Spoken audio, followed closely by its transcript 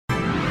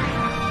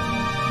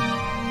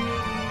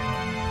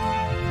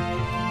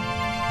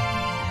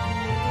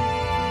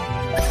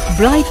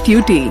Bright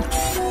Beauty.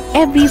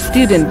 Every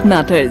student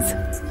matters.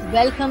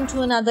 Welcome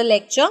to another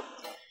lecture.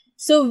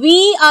 So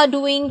we are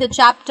doing the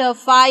chapter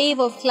 5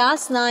 of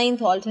class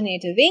 9th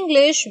alternative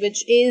English,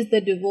 which is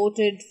The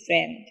Devoted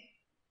Friend.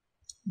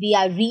 We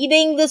are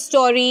reading the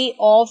story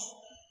of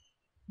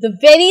the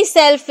very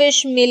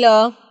selfish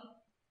miller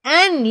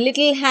and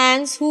little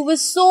Hans, who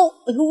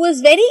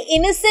was very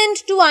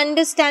innocent to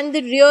understand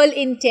the real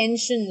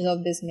intentions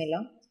of this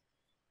miller.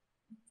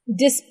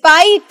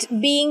 Despite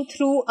being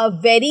through a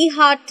very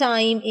hard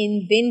time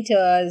in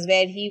winters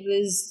where he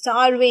was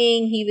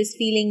starving, he was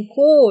feeling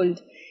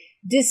cold,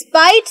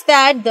 despite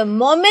that, the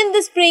moment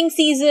the spring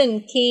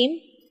season came,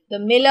 the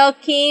miller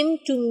came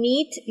to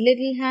meet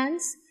little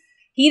Hans.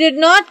 He did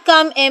not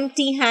come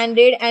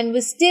empty-handed and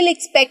was still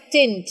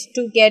expectant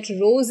to get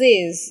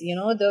roses,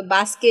 the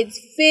baskets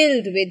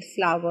filled with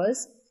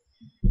flowers.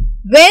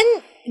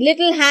 When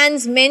little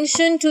Hans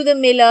mentioned to the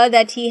miller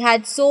that he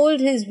had sold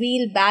his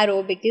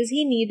wheelbarrow because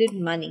he needed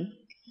money,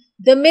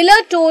 the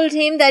miller told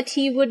him that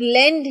he would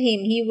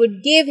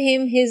give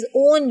him his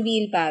own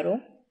wheelbarrow.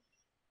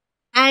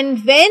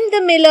 And when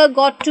the miller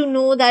got to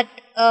know that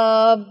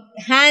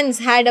Hans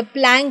had a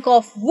plank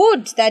of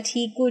wood that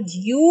he could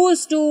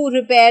use to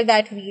repair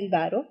that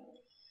wheelbarrow,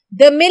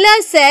 the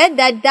miller said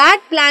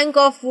that plank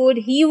of wood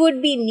he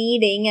would be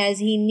needing as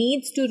he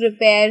needs to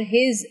repair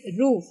his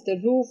roof, the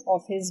roof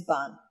of his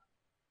barn.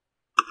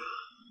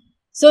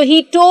 So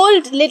he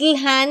told little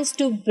Hans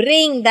to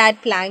bring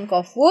that plank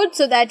of wood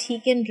so that he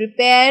can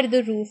repair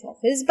the roof of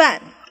his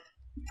barn.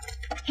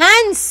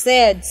 Hans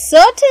said,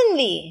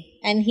 "Certainly,"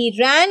 and he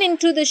ran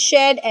into the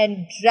shed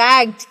and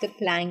dragged the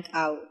plank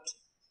out.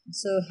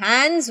 So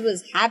Hans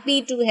was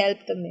happy to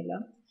help the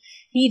miller.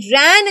 He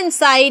ran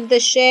inside the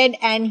shed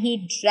and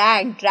he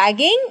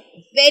dragging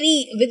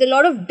with a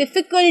lot of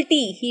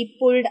difficulty, he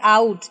pulled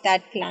out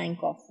that plank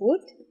of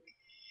wood.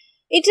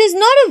 "It is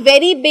not a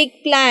very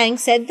big plank,"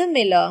 said the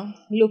miller,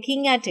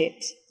 looking at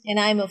it, "and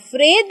I am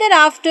afraid that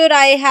after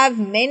I have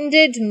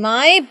mended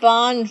my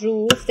barn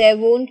roof, there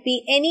won't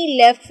be any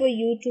left for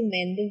you to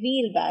mend the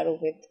wheelbarrow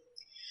with.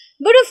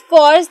 But of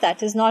course,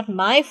 that is not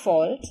my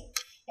fault.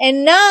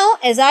 And now,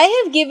 as I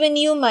have given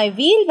you my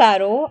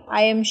wheelbarrow,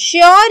 I am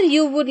sure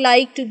you would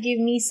like to give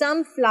me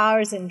some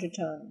flowers in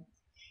return.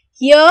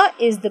 Here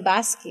is the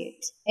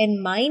basket,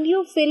 and mind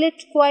you fill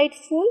it quite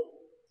full."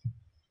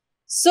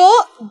 So,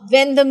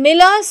 when the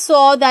miller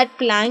saw that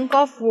plank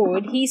of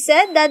wood, he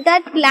said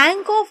that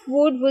plank of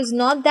wood was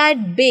not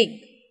that big.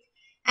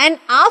 And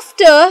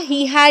after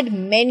he had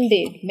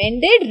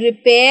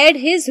repaired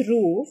his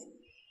roof,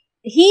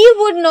 he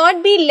would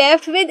not be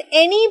left with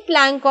any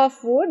plank of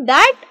wood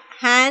that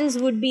Hans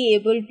would be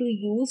able to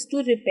use to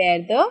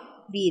repair the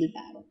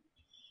wheelbarrow.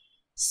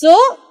 So,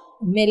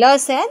 miller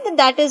said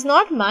that is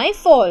not my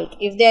fault.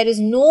 If there is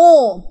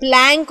no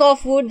plank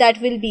of wood that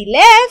will be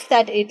left,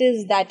 that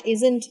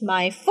isn't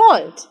my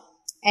fault.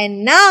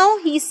 And now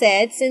he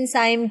said, since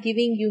I am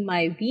giving you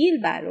my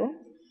wheelbarrow,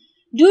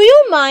 do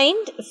you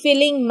mind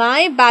filling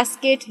my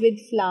basket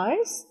with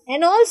flowers?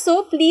 And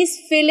also please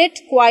fill it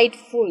quite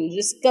full.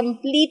 Just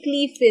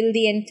completely fill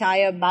the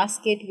entire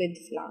basket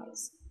with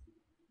flowers.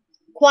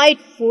 "Quite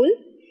full?"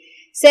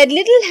 said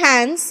little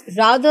Hans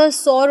rather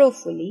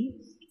sorrowfully,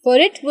 for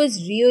it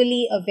was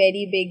really a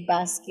very big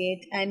basket,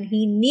 and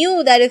he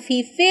knew that if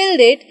he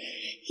filled it,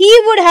 he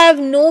would have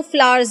no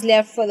flowers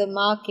left for the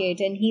market,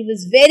 and he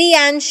was very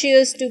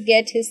anxious to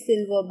get his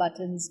silver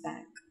buttons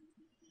back.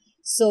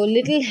 So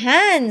little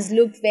Hans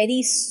looked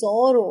very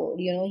sorrowed,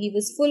 he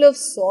was full of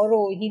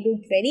sorrow, he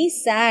looked very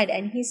sad,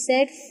 and he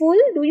said, "Full?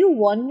 Do you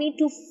want me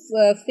to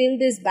fill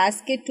this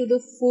basket to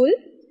the full?"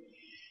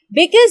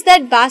 Because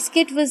that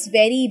basket was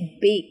very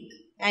big.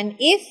 And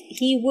if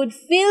he would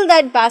fill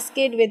that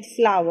basket with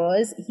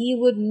flowers, he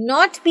would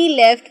not be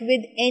left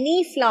with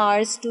any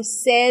flowers to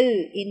sell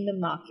in the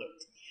market.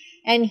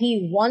 And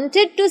he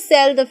wanted to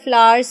sell the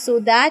flowers so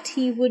that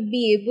he would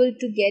be able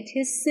to get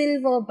his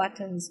silver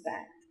buttons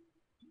back.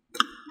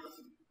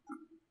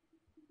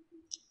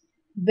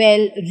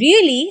 "Well,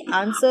 really,"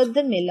 answered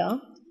the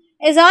miller,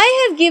 "as I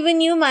have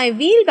given you my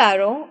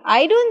wheelbarrow,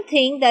 I don't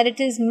think that it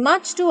is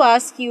much to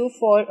ask you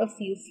for a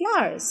few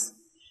flowers.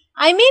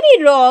 I may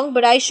be wrong,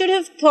 but I should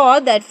have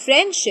thought that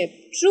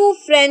true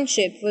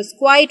friendship, was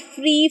quite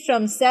free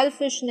from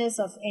selfishness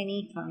of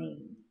any kind."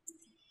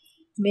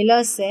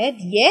 Miller said,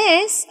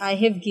 "Yes, I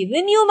have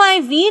given you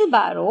my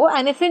wheelbarrow,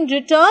 and if in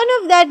return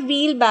of that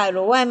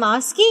wheelbarrow I am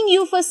asking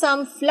you for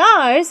some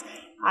flowers,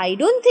 I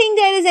don't think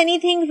there is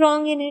anything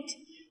wrong in it.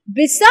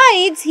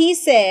 Besides," he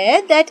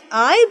said, "that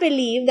I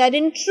believe that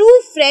in true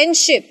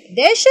friendship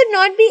there should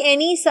not be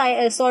any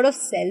sort of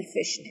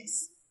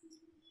selfishness."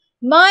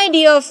 "My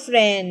dear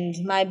friend,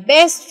 my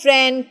best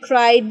friend,"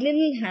 cried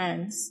little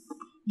Hans,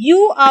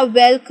 "you are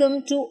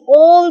welcome to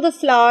all the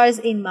flowers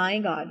in my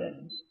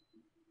garden.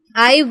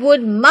 I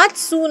would much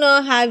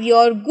sooner have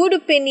your good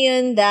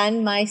opinion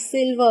than my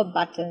silver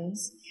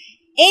buttons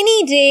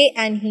any day."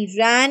 And he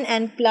ran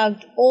and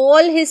plucked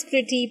all his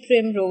pretty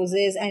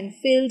primroses and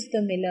filled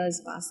the miller's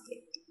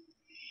basket.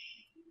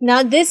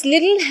 Now this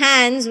little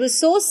Hans was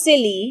so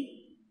silly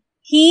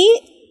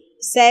he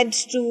said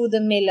to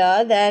the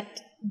miller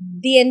that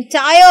the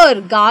entire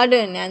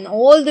garden and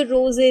all the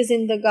roses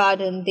in the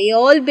garden, they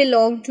all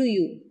belong to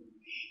you.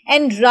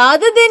 And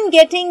rather than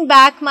getting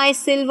back my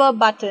silver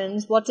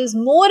buttons, what is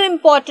more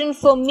important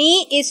for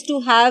me is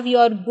to have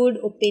your good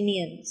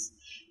opinions.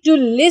 To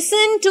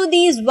listen to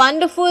these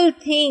wonderful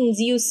things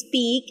you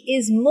speak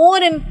is more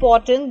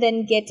important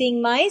than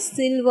getting my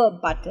silver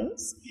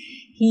buttons.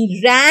 He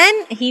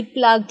ran, he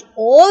plucked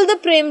all the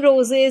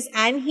primroses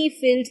and he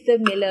filled the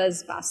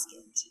miller's basket.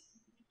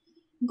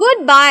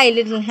 "Goodbye,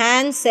 little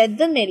Hans," said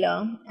the miller,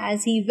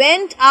 as he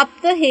went up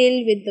the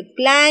hill with the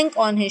plank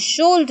on his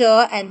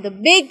shoulder and the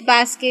big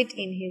basket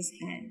in his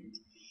hand.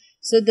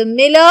 So the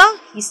miller,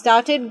 he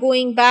started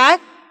going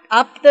back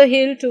up the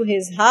hill to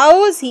his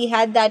house. He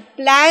had that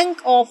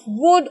plank of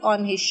wood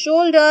on his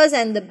shoulders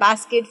and the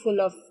basket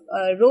full of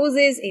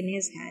roses in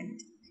his hand.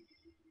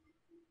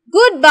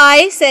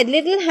 "Goodbye," said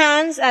little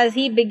Hans, as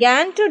he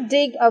began to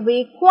dig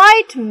away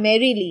quite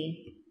merrily.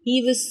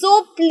 He was so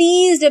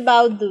pleased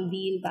about the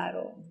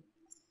wheelbarrow.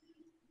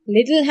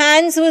 Little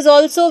Hans was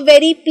also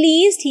very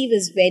pleased. He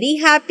was very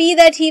happy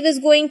that he was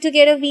going to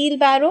get a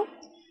wheelbarrow.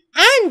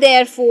 And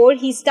therefore,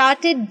 he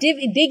started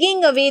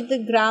digging away the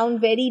ground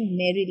very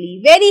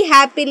merrily. Very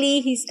happily,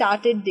 he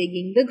started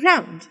digging the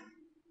ground.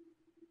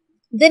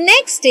 The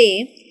next day,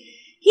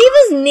 he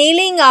was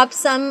nailing up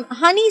some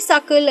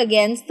honeysuckle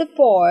against the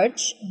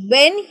porch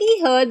when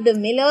he heard the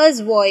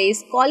miller's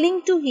voice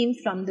calling to him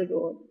from the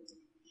road.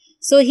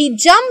 So he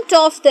jumped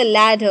off the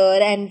ladder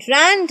and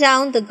ran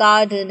down the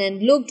garden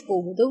and looked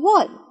over the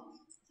wall.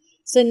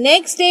 So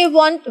next day,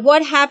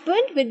 what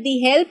happened? With the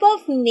help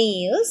of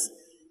nails,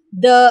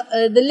 the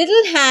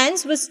little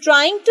Hans was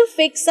trying to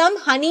fix some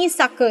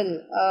honeysuckle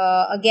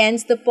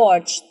against the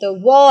porch, the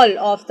wall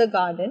of the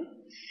garden.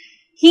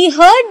 He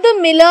heard the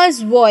miller's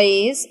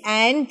voice,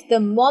 and the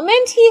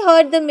moment he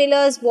heard the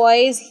miller's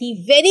voice,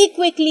 he very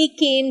quickly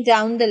came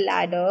down the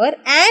ladder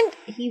and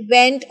he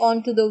went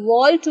onto the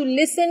wall to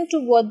listen to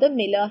what the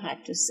miller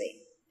had to say.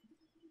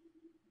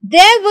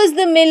 There was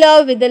the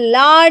miller with a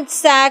large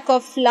sack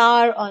of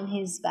flour on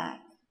his back.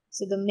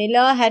 So the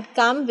miller had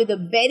come with a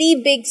very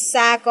big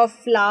sack of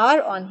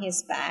flour on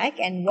his back,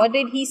 and what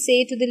did he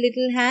say to the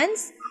little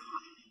Hans?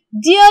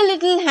 "Dear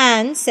little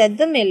Hans," said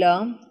the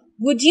miller,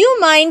 "would you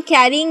mind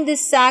carrying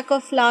this sack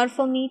of flour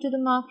for me to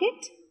the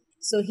market?"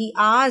 So he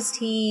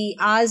asked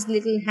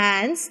little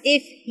Hans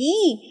if he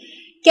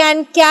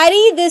can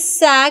carry this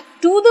sack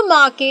to the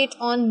market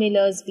on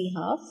miller's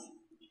behalf.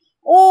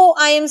 "Oh,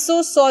 I am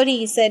so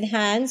sorry," said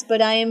Hans,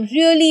 "but I am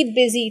really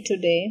busy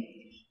today.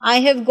 I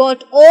have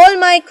got all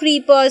my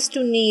creepers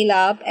to nail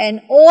up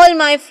and all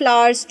my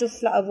flowers to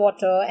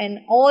water and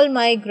all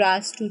my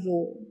grass to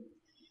roll."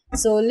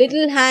 So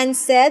little Hans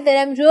said that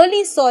 "I'm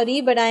really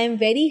sorry, but I am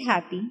very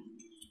happy.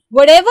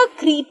 Whatever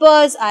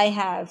creepers I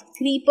have,"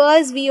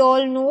 creepers we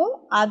all know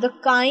are the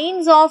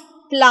kinds of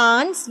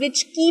plants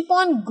which keep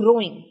on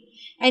growing,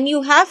 and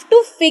you have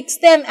to fix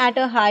them at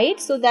a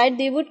height so that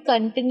they would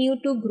continue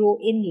to grow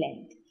in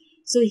length.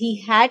 So he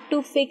had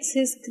to fix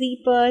his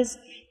creepers,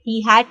 he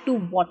had to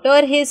water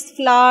his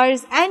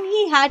flowers, and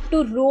he had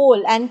to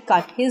roll and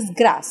cut his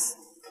grass.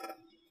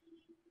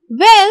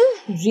 "Well,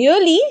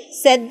 really,"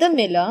 said the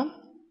miller,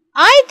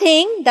 "I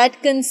think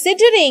that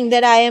considering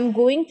that I am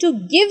going to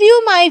give you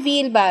my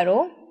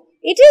wheelbarrow,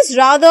 it is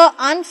rather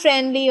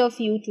unfriendly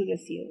of you to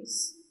refuse."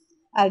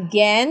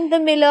 Again, the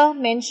miller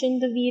mentioned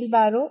the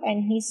wheelbarrow,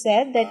 and he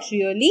said that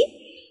 "really,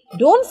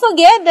 don't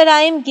forget that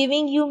I am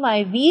giving you my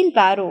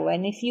wheelbarrow,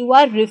 and if you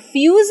are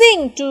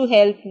refusing to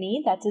help me,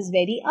 that is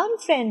very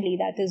unfriendly,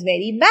 that is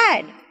very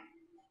bad."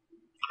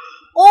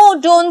 "Oh,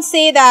 don't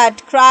say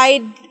that,"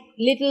 cried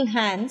little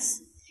Hans.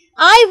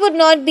 "I would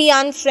not be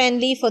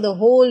unfriendly for the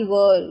whole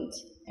world."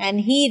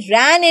 And he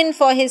ran in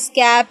for his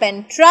cap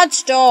and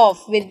trudged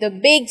off with the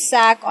big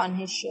sack on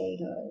his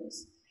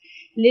shoulders.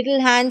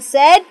 Little Hans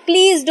said,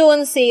 "Please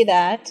don't say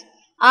that.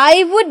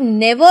 I would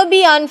never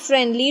be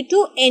unfriendly to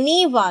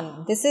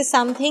anyone. This is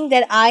something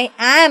that I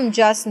am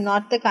just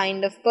not the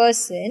kind of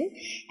person."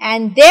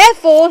 And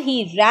therefore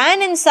he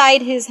ran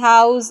inside his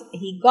house,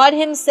 he got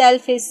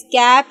himself his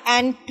cap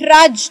and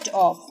trudged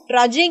off.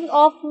 Trudging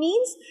off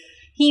means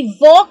he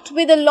walked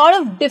with a lot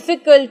of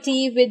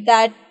difficulty with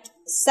that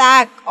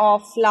sack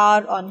of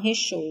flour on his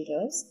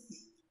shoulders.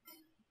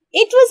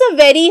 It was a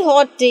very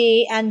hot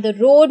day and the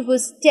road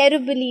was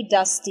terribly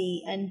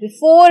dusty, and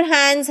before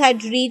Hans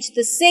had reached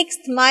the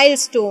 6th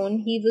milestone,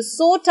 he was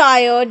so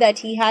tired that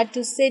he had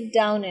to sit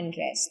down and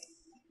rest.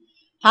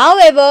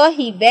 However,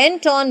 he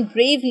went on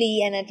bravely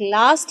and at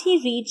last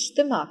he reached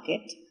the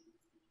market.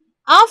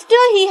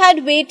 After he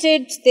had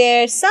waited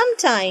there some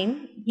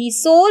time, he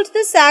sold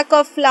the sack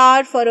of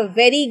flour for a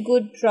very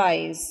good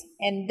price,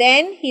 and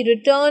then he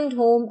returned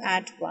home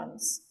at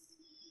once.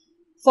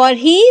 For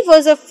he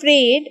was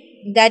afraid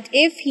that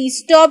if he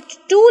stopped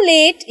too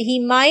late, he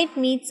might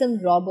meet some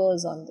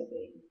robbers on the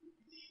way.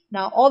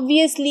 Now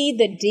obviously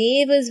the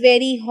day was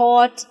very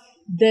hot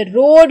The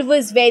road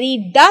was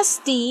very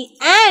dusty,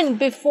 and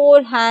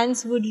before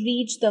Hans would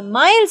reach the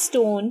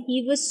milestone,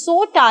 he was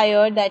so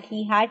tired that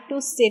he had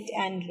to sit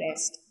and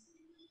rest.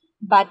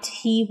 But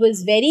he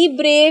was very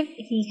brave.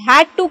 He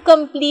had to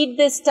complete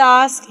this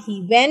task.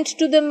 He went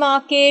to the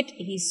market.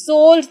 He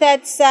sold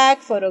that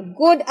sack for a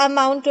good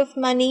amount of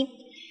money.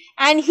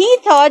 And he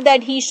thought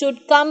that he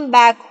should come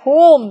back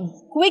home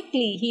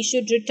quickly. He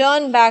should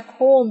return back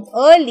home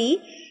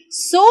early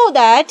so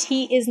that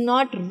he is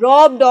not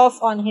robbed off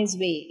on his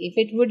way. If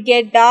it would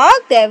get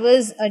dark, there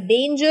was a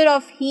danger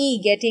of he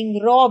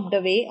getting robbed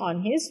away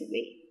on his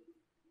way.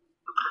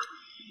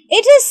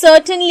 It has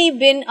certainly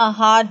been a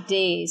hard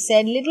day,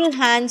 said little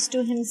Hans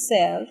to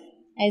himself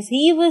as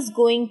he was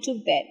going to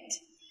bed.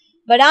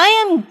 But I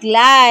am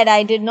glad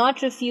I did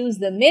not refuse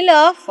the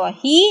miller, for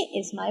he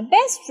is my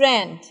best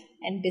friend.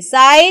 And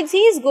besides, he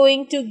is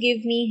going to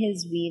give me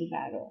his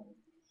wheelbarrow.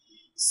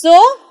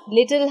 So,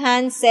 little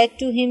Hans said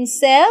to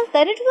himself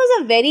that it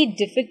was a very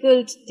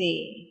difficult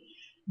day.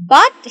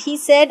 But, he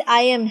said,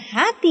 I am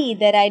happy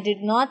that I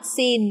did not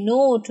say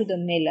no to the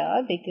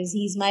miller because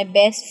he is my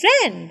best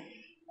friend.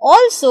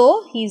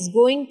 Also, he is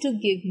going to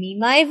give me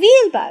my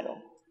wheelbarrow.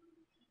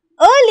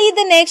 Early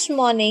the next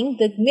morning,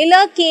 the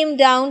miller came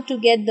down to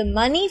get the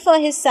money for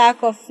his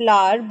sack of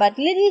flour, but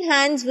little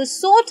Hans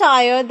was so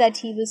tired that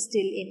he was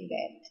still in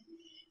bed.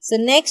 So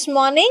next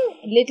morning,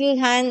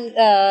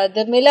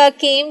 the miller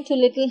came to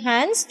little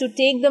Hans to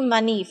take the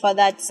money for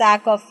that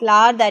sack of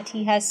flour that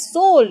he has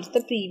sold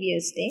the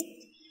previous day.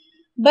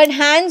 But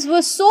Hans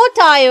was so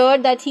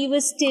tired that he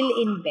was still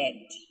in bed.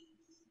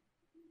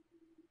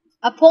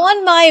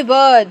 Upon my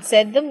word,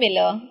 said the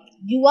miller,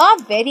 you are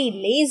very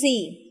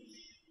lazy.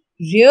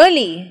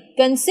 Really,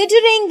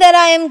 considering that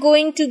I am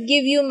going to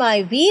give you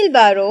my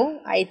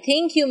wheelbarrow, I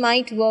think you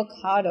might work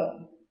harder.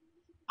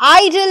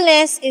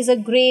 Idleness is a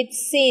great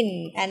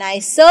sin, and I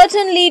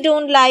certainly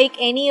don't like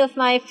any of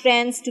my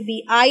friends to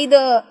be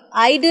either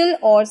idle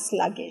or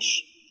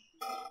sluggish.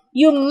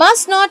 You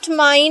must not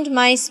mind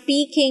my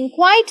speaking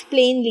quite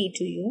plainly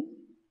to you.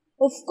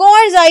 Of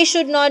course, I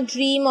should not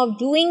dream of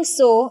doing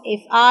so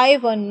if I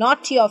were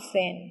not your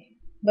friend.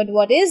 But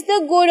what is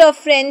the good of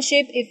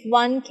friendship if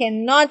one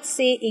cannot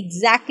say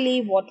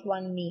exactly what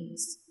one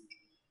means?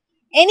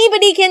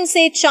 Anybody can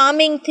say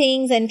charming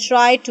things and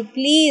try to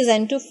please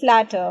and to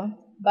flatter.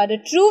 But a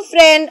true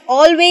friend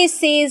always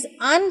says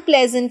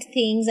unpleasant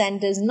things and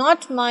does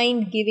not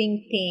mind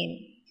giving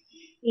pain.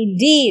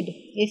 Indeed,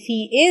 if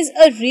he is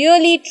a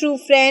really true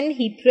friend,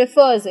 he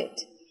prefers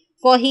it,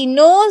 for he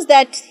knows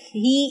that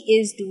he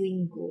is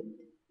doing good.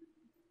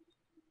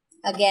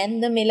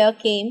 Again the miller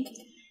came.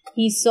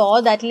 He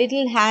saw that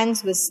little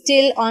Hans was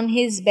still on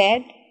his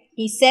bed.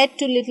 He said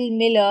to little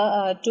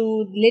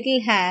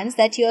Hans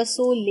that you are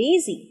so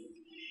lazy.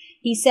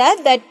 He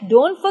said that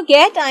don't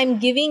forget I am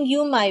giving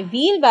you my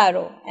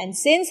wheelbarrow, and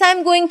since I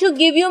am going to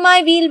give you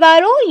my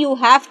wheelbarrow, you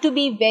have to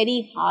be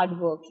very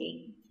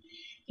hardworking.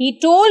 He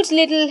told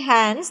little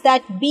Hans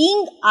that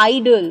being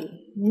idle,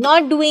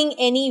 not doing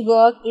any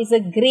work, is a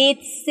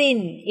great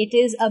sin. It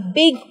is a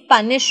big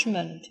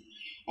punishment.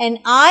 And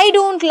I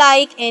don't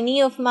like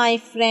any of my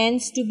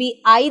friends to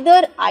be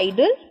either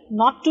idle,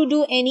 not to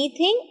do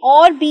anything,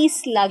 or be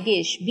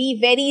sluggish, be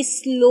very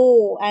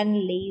slow and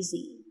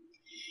lazy.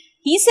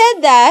 He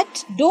said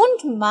that,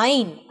 don't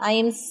mind, I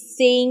am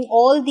saying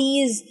all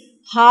these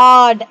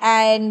hard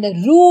and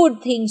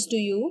rude things to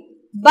you,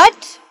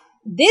 but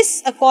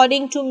this,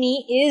 according to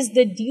me, is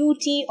the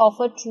duty of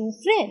a true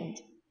friend.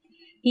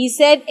 He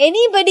said,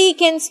 anybody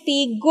can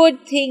speak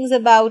good things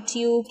about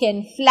you,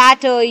 can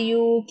flatter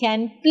you,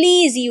 can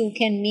please you,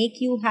 can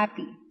make you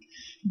happy.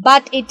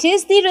 But it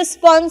is the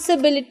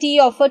responsibility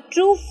of a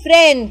true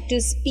friend to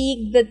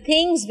speak the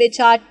things which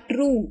are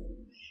true,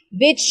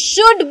 which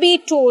should be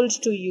told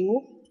to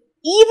you,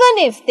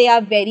 even if they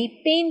are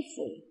very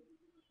painful.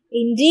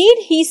 Indeed,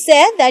 he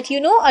said that,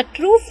 a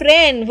true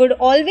friend would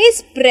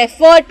always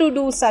prefer to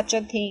do such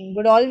a thing,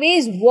 would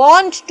always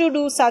want to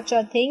do such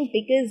a thing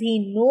because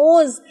he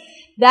knows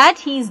that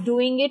he is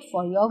doing it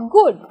for your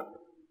good.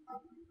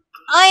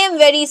 I am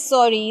very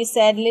sorry,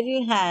 said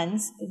little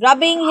Hans,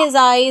 rubbing his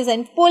eyes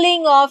and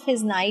pulling off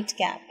his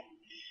nightcap.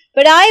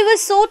 But I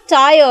was so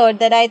tired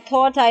that I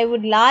thought I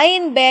would lie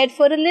in bed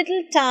for a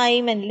little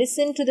time and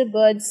listen to the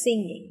birds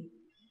singing.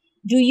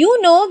 Do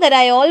you know that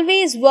I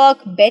always work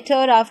better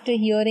after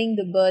hearing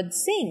the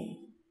birds sing?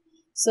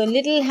 So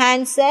little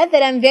Hans said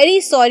that I am very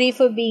sorry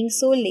for being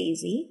so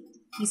lazy.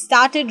 He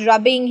started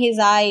rubbing his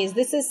eyes.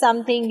 This is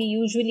something we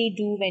usually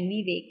do when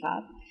we wake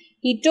up.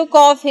 He took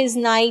off his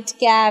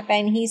nightcap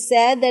and he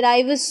said that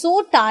I was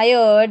so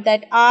tired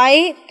that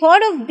I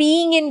thought of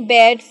being in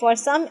bed for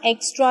some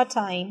extra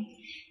time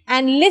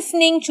and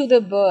listening to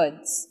the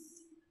birds.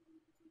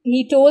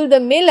 He told the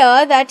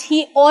miller that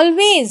he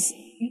always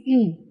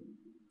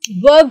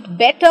worked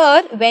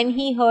better when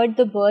he heard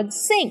the birds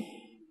sing.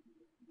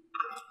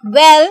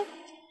 Well,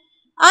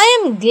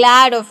 I am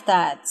glad of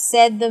that,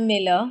 said the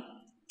miller,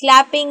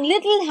 clapping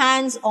little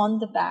Hans on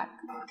the back.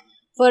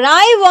 For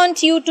I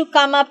want you to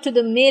come up to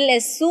the mill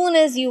as soon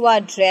as you are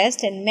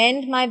dressed and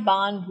mend my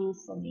barn roof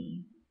for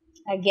me.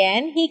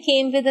 Again, he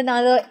came with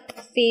another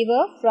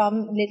favor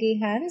from Little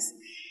Hans.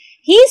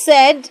 He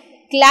said,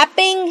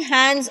 clapping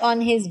hands on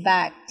his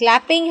back.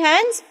 Clapping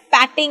hands,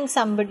 patting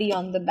somebody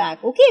on the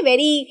back.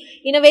 Okay,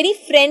 in a very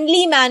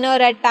friendly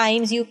manner at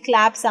times you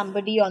clap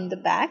somebody on the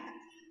back.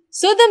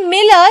 So the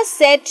miller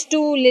said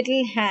to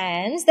Little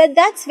Hans that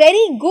that's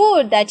very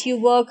good that you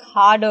work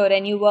harder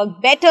and you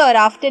work better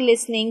after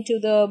listening to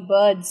the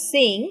birds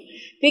sing,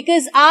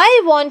 because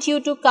I want you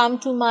to come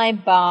to my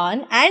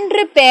barn and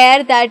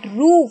repair that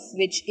roof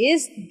which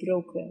is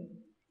broken.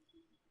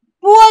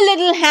 Poor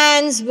Little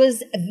Hans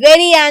was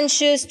very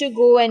anxious to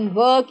go and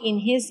work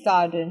in his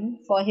garden,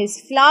 for his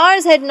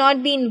flowers had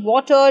not been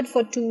watered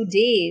for 2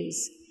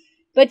 days.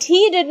 But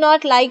he did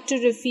not like to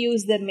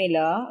refuse the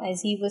miller, as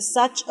he was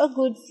such a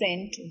good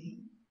friend to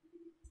him.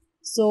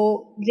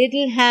 So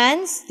Little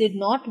Hans did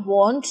not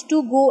want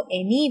to go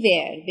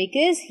anywhere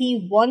because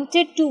he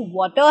wanted to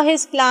water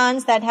his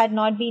plants that had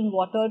not been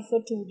watered for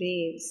 2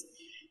 days.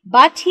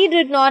 But he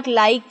did not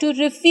like to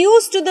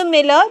refuse to the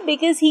miller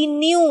because he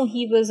knew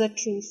he was a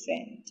true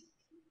friend.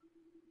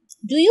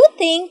 Do you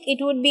think it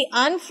would be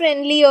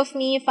unfriendly of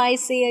me if I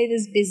say I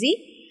was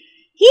busy?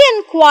 He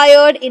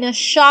inquired in a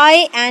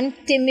shy and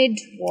timid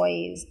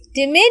voice.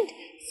 Timid,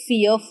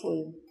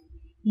 fearful.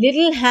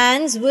 Little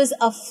Hans was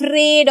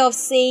afraid of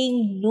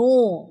saying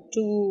no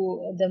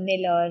to the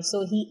miller.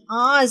 So he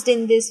asked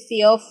in this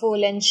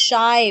fearful and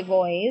shy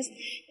voice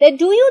that,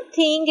 do you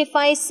think if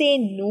I say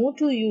no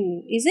to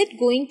you, is it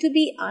going to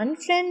be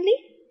unfriendly?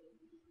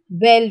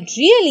 Well,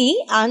 really,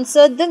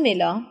 answered the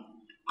miller,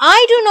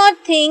 I do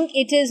not think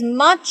it is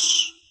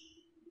much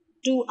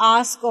to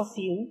ask of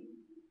you,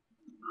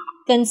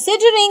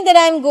 considering that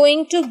I am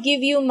going to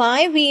give you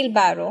my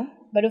wheelbarrow.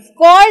 But of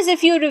course,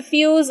 if you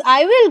refuse,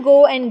 I will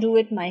go and do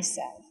it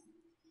myself.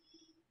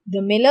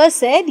 The miller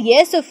said,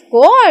 yes, of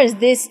course,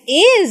 this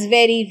is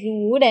very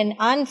rude and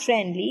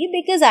unfriendly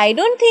because I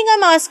don't think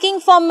I'm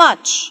asking for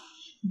much.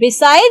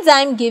 Besides,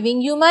 I'm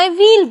giving you my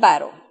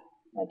wheelbarrow.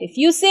 But if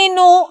you say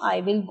no, I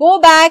will go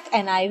back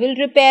and I will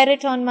repair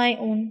it on my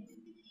own.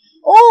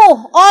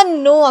 Oh,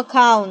 on no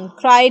account,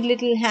 cried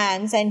Little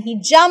Hans, and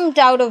he jumped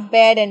out of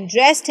bed and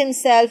dressed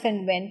himself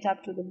and went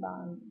up to the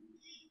barn.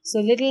 So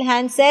Little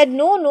Hans said,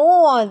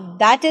 no,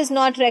 that is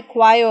not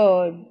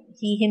required.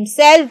 He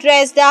himself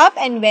dressed up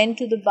and went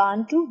to the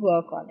barn to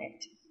work on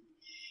it.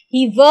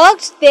 He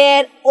worked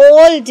there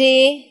all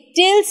day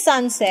till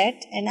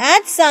sunset, and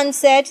at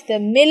sunset the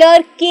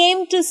miller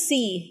came to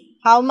see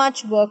how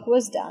much work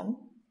was done.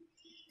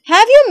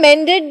 Have you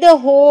mended the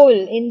hole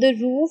in the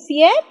roof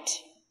yet,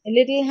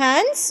 Little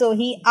Hans? So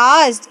he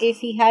asked if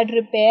he had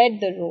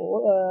repaired the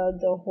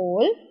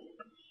hole.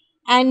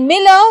 And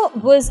Miller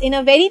was in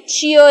a very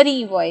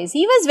cheery voice.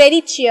 He was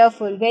very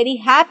cheerful, very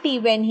happy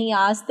when he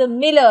asked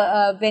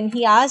Little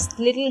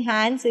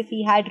Hans if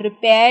he had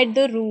repaired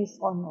the roof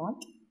or not.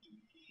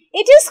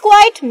 It is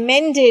quite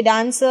mended,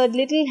 answered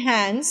Little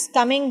Hans,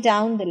 coming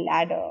down the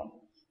ladder.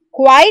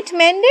 Quite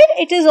mended?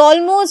 It is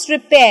almost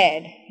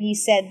repaired. He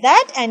said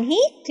that and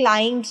he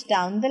climbed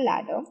down the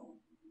ladder.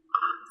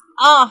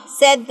 Ah,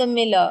 said the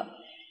miller,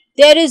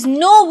 there is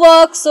no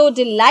work so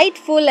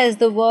delightful as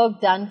the work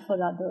done for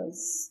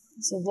others.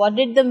 So what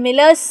did the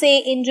miller say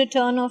in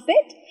return of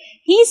it?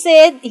 He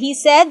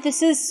said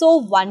this is so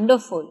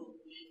wonderful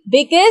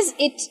because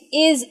it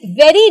is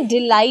very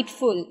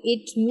delightful.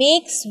 It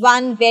makes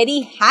one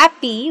very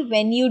happy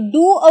when you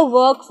do a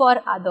work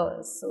for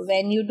others. So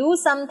when you do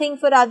something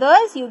for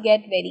others, you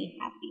get very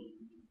happy.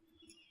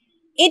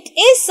 It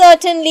is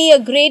certainly a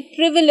great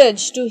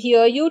privilege to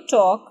hear you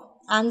talk,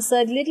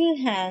 answered Little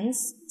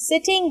Hans,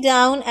 sitting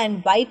down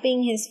and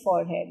wiping his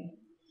forehead.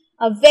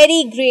 A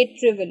very great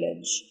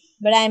privilege.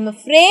 But I am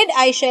afraid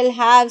I shall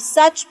have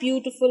such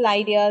beautiful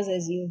ideas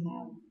as you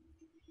have.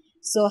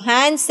 So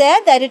Hans said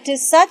that it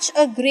is such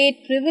a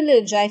great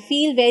privilege. I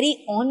feel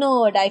very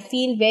honored. I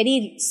feel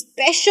very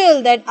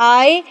special that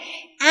I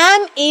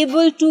am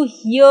able to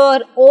hear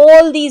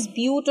all these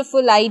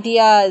beautiful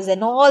ideas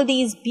and all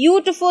these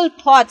beautiful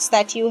thoughts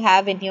that you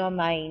have in your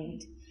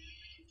mind.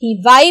 He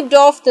wiped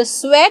off the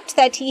sweat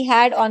that he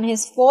had on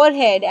his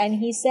forehead and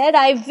he said,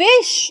 I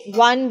wish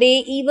one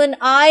day even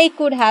I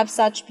could have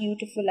such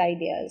beautiful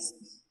ideas.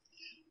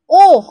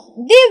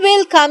 Oh, they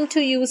will come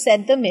to you,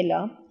 said the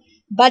miller,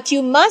 but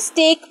you must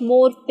take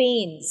more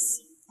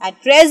pains.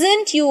 At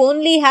present, you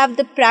only have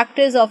the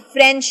practice of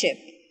friendship.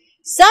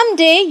 Some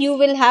day you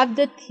will have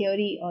the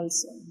theory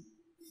also.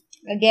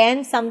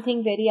 Again,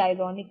 something very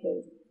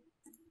ironical.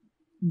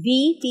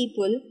 We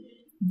people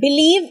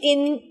believe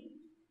in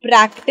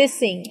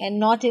practicing and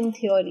not in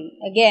theory.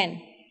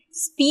 Again,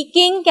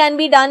 speaking can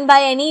be done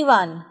by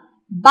anyone,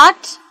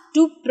 but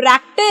to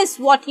practice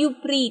what you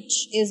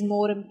preach is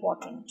more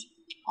important.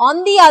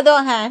 On the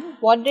other hand,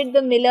 what did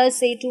the miller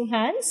say to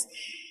Hans?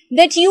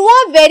 That you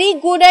are very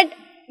good at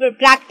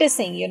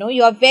practicing,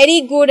 you are very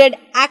good at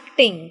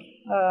acting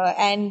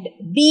and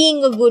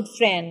being a good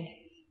friend.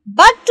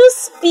 But to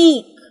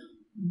speak,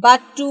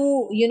 but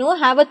to,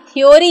 have a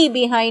theory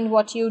behind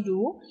what you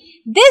do.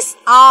 This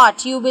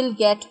art you will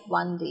get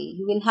one day.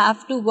 You will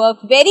have to work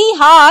very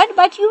hard,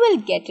 but you will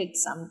get it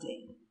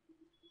someday.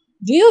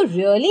 Do you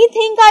really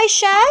think I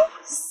shall?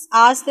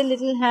 Asked the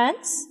little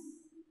Hans.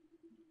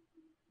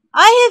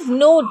 I have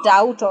no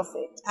doubt of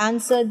it,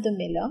 answered the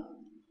miller.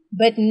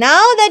 But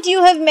now that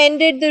you have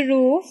mended the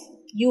roof,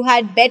 you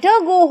had better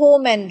go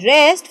home and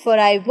rest, for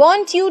I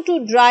want you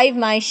to drive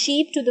my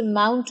sheep to the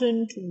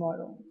mountain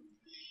tomorrow.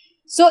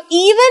 So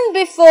even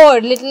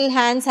before little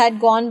Hans had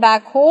gone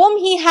back home,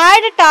 he had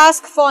a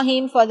task for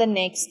him for the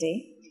next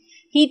day.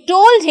 He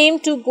told him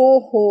to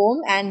go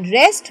home and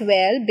rest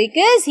well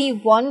because he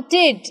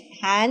wanted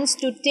Hans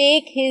to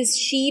take his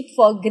sheep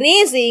for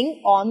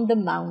grazing on the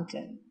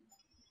mountain.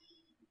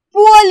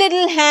 Poor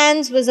little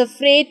Hans was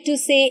afraid to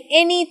say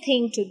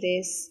anything to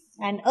this,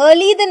 and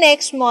early the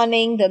next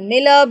morning the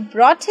miller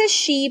brought his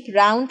sheep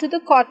round to the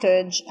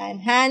cottage,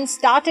 and Hans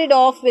started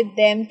off with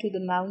them to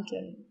the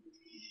mountain.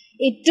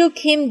 It took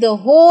him the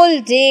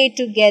whole day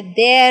to get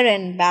there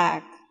and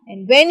back,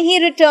 and when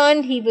he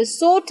returned he was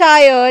so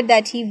tired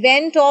that he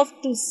went off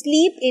to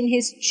sleep in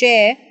his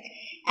chair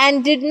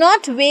and did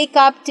not wake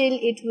up till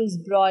it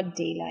was broad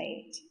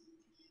daylight.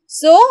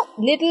 So,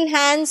 little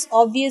Hans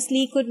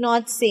obviously could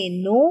not say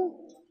no.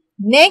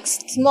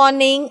 Next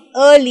morning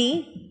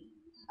early,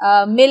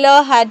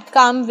 Miller had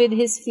come with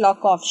his flock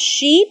of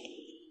sheep,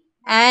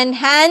 and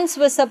Hans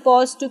was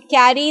supposed to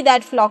carry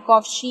that flock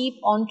of sheep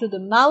onto the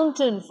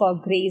mountain for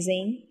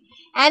grazing,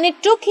 and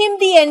it took him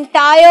the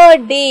entire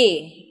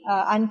day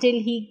until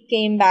he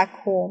came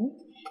back home.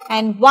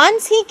 And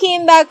once he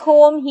came back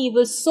home, he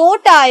was so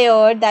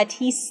tired that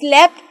he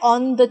slept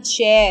on the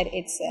chair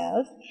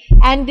itself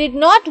and did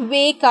not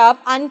wake up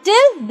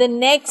until the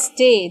next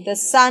day the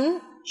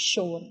sun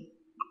shone.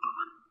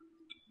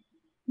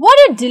 What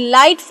a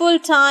delightful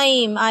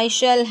time I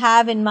shall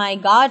have in my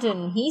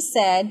garden, he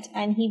said,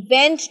 and he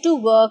went to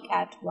work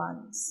at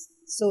once.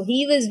 So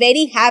he was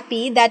very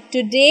happy that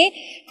today,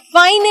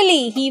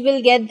 finally, he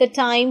will get the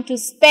time to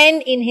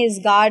spend in his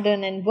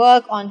garden and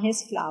work on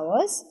his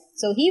flowers.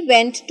 So he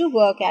went to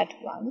work at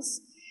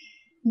once.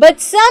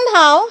 But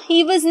somehow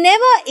he was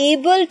never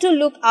able to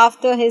look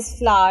after his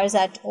flowers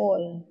at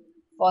all.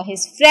 For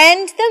his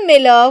friend the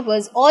miller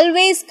was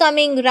always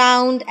coming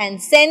round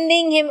and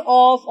sending him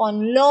off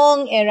on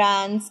long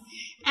errands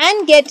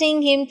and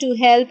getting him to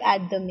help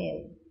at the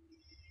mill.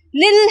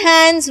 Little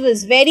Hans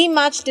was very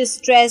much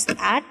distressed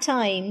at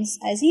times,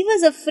 as he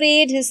was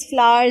afraid his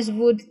flowers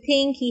would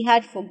think he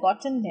had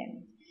forgotten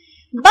them.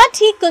 But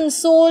he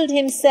consoled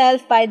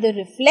himself by the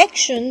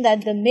reflection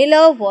that the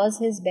miller was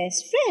his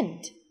best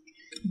friend.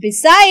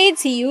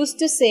 Besides, he used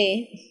to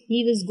say,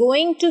 he was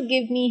going to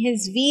give me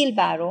his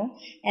wheelbarrow,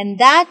 and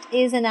that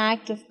is an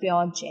act of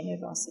pure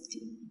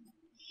generosity.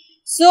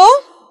 So,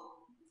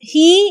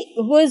 he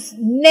was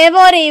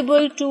never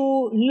able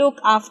to look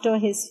after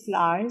his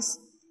flowers.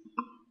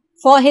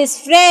 For his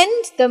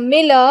friend, the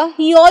miller,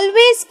 he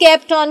always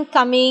kept on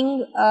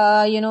coming,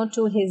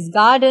 to his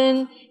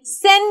garden,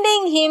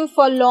 sending him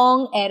for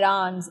long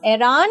errands.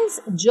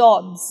 Errands,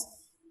 jobs,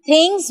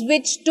 things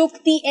which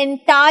took the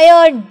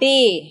entire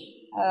day,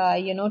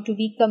 to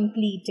be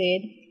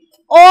completed.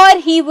 Or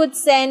he would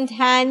send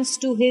Hans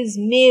to his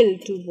mill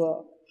to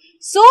work.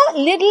 So,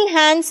 little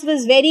Hans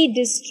was very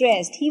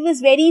distressed. He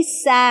was very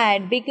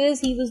sad because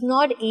he was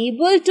not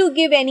able to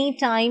give any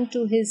time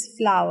to his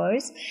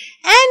flowers.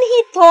 And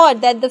he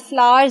thought that the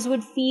flowers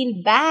would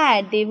feel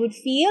bad. They would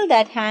feel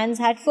that Hans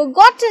had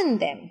forgotten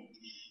them.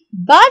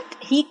 But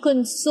he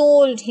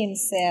consoled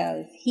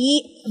himself.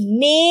 He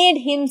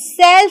made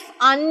himself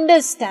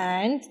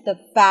understand the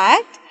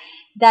fact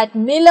that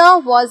Miller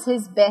was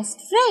his best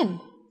friend.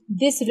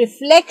 This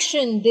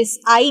reflection, this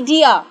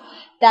idea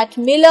that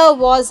Miller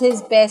was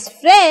his best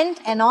friend,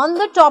 and on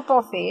the top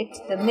of it,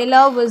 the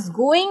miller was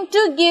going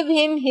to give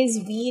him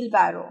his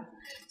wheelbarrow.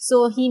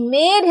 So he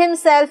made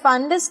himself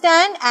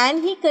understand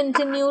and he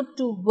continued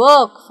to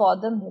work for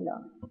the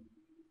miller.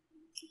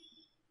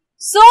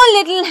 So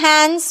little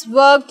Hans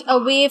worked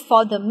away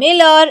for the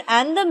miller,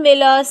 and the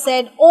miller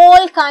said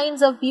all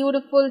kinds of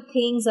beautiful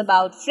things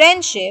about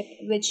friendship,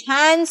 which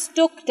Hans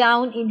took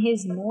down in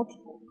his notebook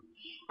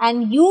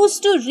and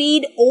used to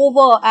read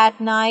over at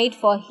night,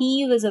 for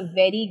he was a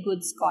very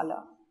good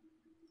scholar.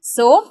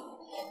 So,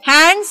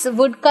 Hans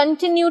would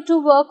continue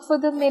to work for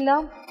the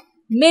miller.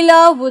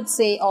 Miller would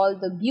say all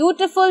the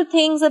beautiful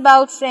things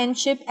about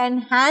friendship,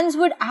 and Hans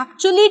would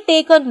actually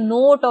take a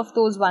note of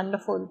those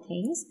wonderful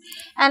things.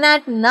 And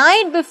at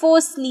night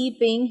before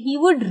sleeping, he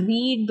would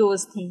read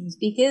those things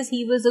because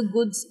he was a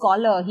good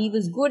scholar. He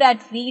was good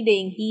at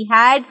reading. He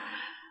had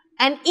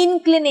an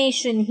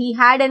inclination, he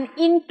had an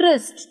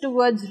interest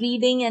towards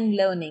reading and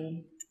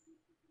learning.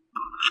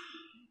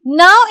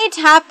 Now it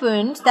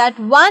happened that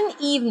one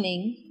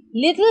evening,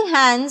 little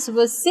Hans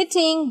was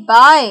sitting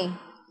by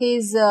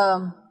his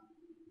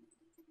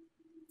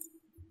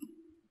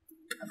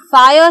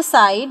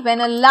fireside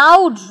when a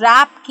loud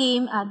rap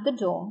came at the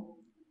door.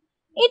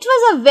 It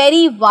was a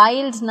very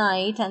wild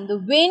night, and the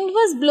wind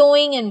was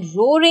blowing and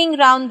roaring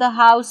round the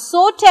house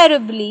so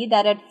terribly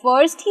that at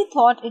first he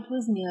thought it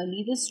was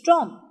merely the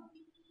storm.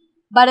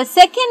 But a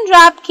second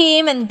rap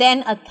came, and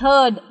then a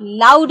third,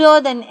 louder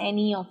than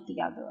any of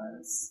the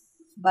others.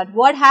 But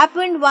what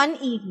happened one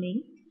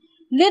evening,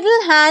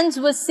 little Hans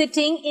was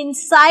sitting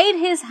inside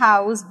his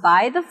house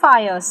by the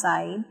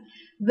fireside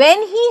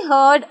when he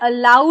heard a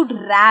loud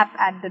rap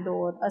at the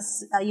door.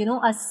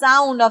 A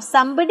sound of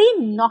somebody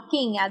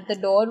knocking at the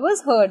door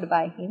was heard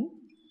by him.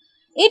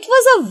 It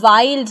was a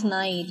wild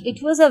night.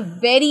 It was a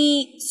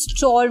very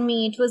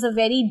stormy, it was a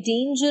very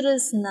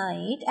dangerous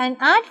night, and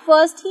at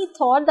first he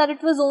thought that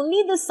it was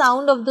only the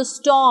sound of the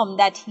storm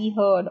that he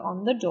heard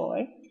on the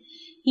door.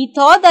 He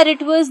thought that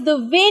it was the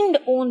wind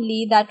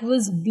only that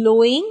was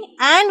blowing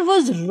and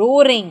was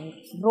roaring.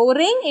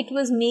 It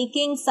was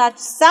making such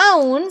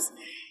sounds,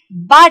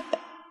 but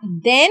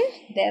then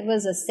there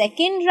was a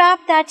second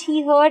rap that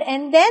he heard,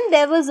 and then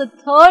there was a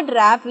third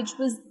rap which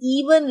was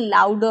even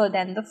louder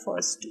than the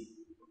first two.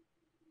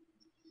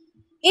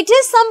 "It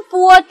is some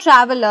poor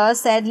traveller,"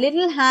 said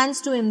little Hans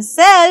to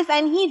himself,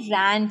 and he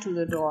ran to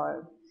the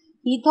door.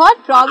 He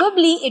thought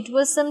probably it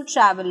was some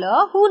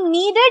traveller who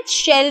needed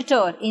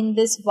shelter in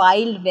this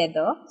wild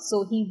weather.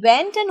 So he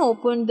went and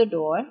opened the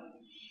door.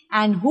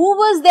 And who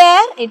was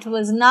there? It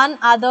was none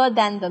other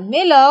than the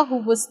miller, who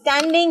was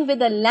standing with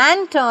a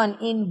lantern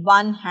in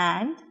one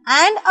hand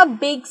and a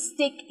big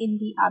stick in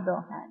the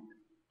other hand.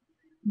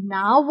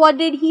 Now what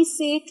did he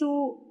say to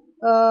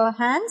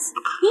Hans?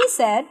 He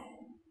said,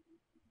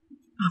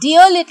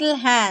 "Dear little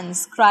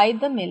Hans,"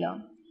 cried the miller,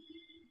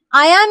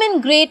 "I am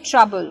in great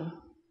trouble.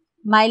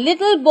 My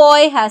little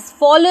boy has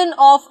fallen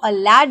off a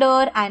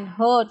ladder and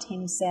hurt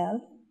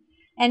himself,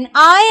 and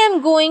I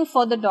am going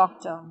for the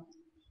doctor.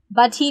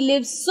 But he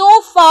lives so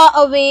far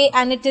away,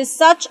 and it is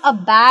such a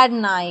bad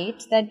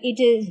night that it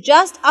has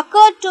just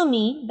occurred to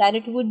me that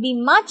it would be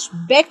much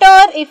better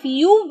if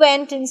you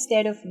went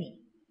instead of me.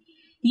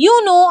 You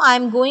know I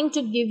am going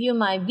to give you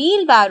my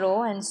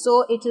wheelbarrow, and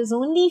so it is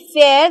only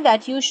fair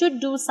that you should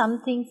do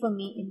something for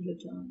me in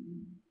return."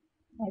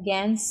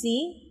 Again,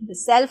 see the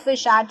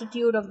selfish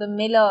attitude of the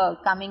miller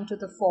coming to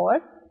the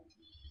fore.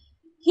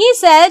 He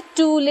said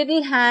to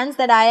little Hans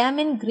that I am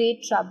in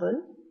great trouble.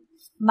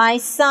 My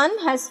son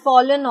has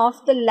fallen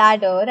off the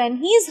ladder and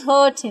he's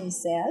hurt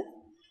himself,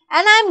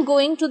 and I am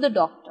going to the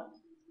doctor.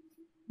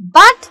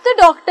 But the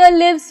doctor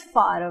lives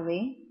far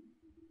away.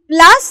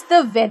 Plus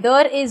the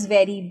weather is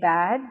very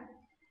bad,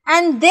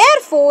 and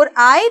therefore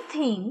I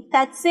think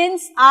that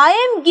since I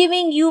am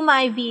giving you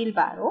my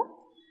wheelbarrow,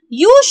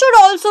 you should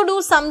also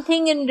do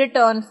something in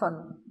return for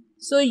me.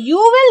 So you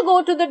will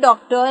go to the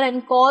doctor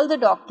and call the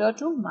doctor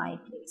to my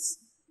place.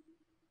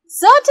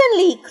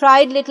 Certainly,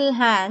 cried little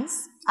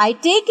Hans, I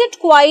take it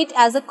quite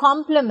as a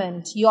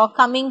compliment your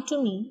coming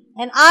to me,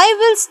 and I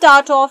will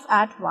start off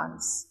at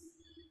once.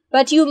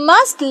 But you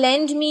must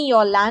lend me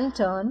your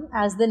lantern,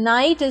 as the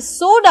night is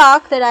so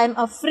dark that I am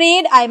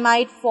afraid I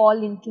might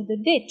fall into the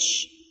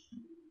ditch.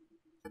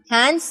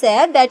 Hans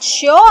said that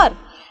sure,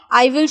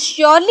 I will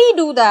surely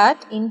do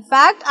that. In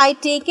fact, I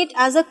take it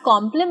as a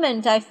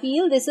compliment. I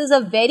feel this is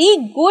a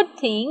very good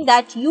thing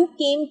that you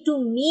came to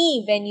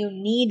me when you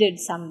needed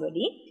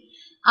somebody.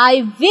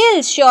 I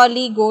will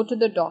surely go to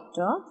the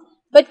doctor.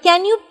 But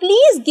can you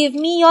please give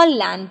me your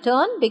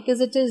lantern, because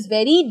it is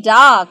very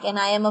dark and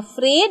I am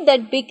afraid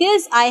that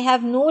because I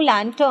have no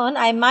lantern,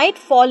 I might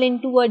fall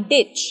into a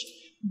ditch.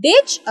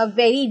 Ditch, a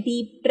very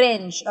deep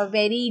trench, a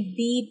very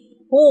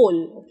deep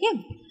hole.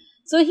 Okay.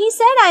 So he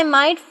said I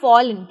might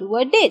fall into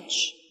a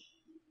ditch.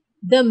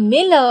 The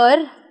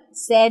miller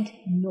said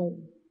no.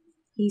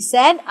 He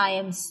said, I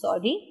am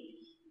sorry,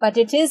 but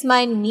it is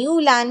my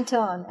new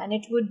lantern and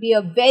it would be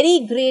a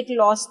very great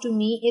loss to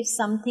me if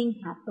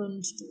something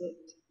happened to it.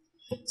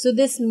 So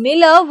this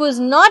miller was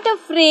not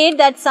afraid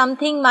that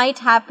something might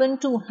happen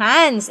to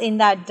Hans in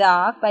that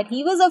dark, but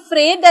he was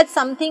afraid that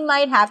something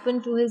might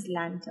happen to his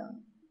lantern.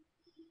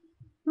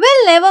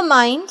 Well, never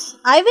mind,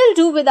 I will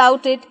do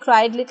without it,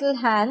 cried little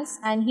Hans,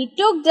 and he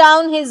took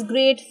down his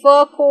great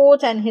fur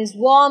coat and his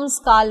warm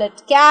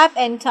scarlet cap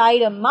and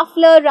tied a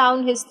muffler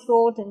round his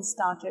throat and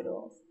started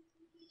off.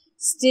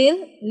 Still,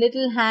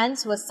 little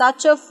Hans was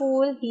such a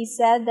fool, he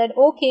said that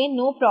okay,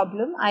 no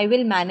problem, I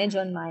will manage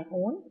on my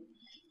own.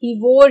 He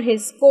wore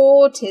his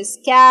coat, his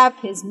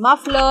cap, his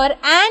muffler,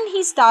 and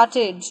he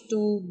started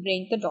to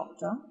bring the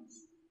doctor.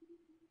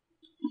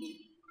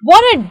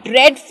 What a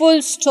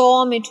dreadful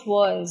storm it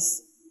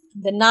was!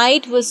 The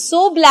night was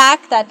so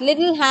black that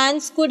little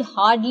Hans could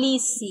hardly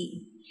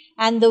see,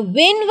 and the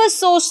wind was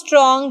so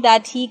strong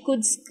that he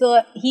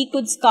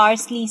could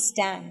scarcely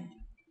stand.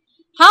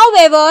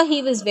 However,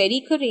 he was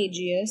very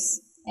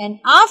courageous, and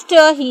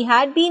after he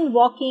had been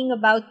walking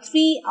about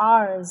 3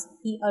 hours,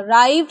 he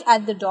arrived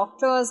at the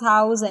doctor's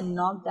house and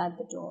knocked at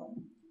the door.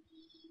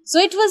 So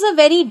it was a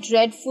very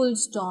dreadful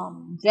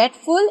storm.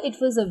 Dreadful, it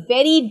was a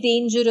very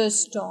dangerous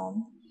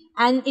storm.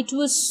 And it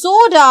was so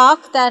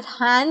dark that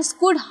Hans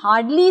could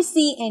hardly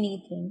see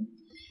anything.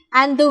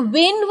 and the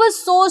wind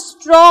was so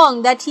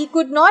strong that he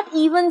could not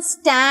even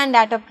stand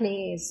at a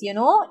place.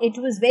 It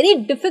was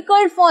very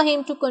difficult for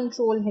him to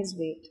control his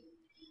weight.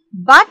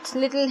 But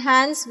little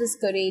Hans was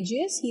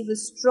courageous, he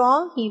was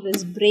strong, he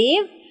was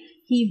brave.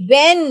 He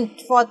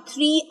went for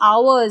 3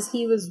 hours,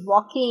 he was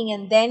walking,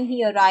 and then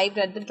he arrived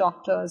at the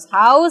doctor's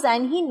house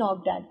and he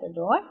knocked at the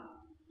door.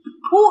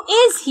 "Who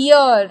is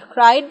here?"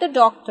 cried the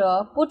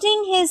doctor,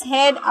 putting his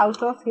head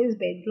out of his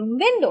bedroom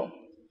window.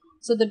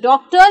 So the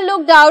doctor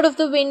looked out of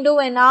the window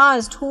and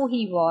asked who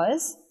he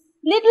was.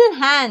 "Little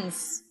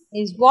Hans,"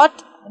 is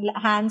what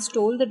Hans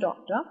told the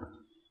doctor.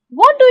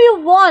 "What do you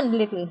want,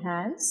 little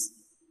Hans?"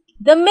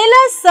 "The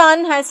miller's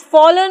son has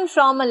fallen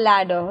from a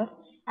ladder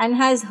and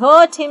has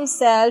hurt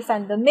himself,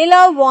 and the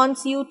miller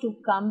wants you to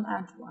come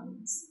at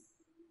once."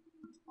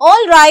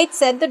 "All right,"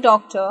 said the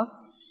doctor,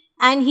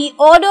 and he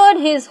ordered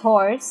his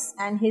horse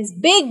and his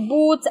big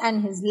boots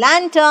and his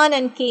lantern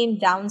and came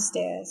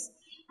downstairs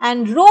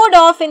and rode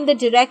off in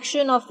the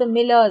direction of the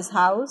miller's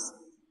house,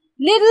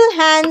 little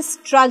Hans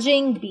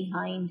trudging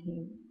behind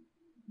him.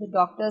 The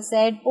doctor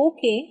said,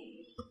 "Okay."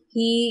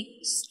 He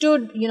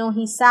stood,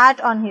 he sat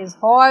on his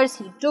horse,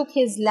 he took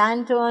his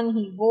lantern,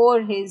 he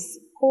wore his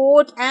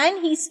coat,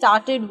 and he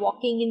started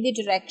walking in the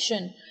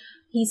direction.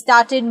 He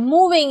started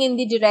moving in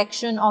the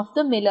direction of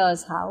the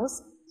miller's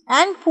house,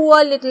 and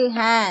poor little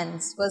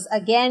Hans was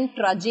again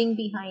trudging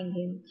behind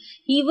him.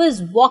 He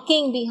was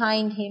walking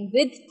behind him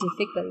with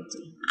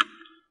difficulty.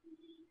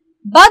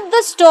 But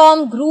the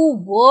storm grew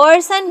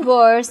worse and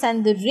worse,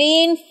 and the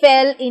rain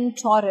fell in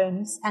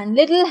torrents, and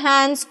little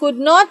Hans could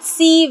not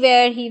see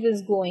where he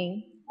was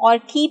going or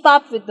keep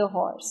up with the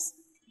horse.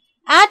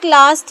 At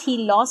last he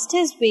lost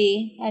his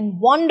way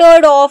and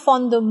wandered off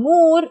on the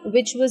moor,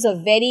 which was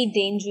a very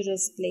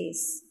dangerous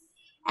place.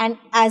 And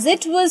as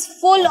it was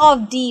full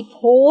of deep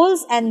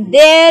holes, and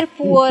there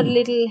poor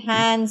little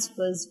Hans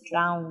was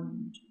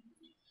drowned.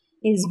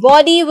 His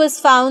body was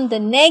found the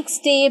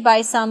next day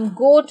by some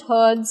goat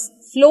herds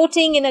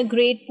floating in a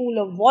great pool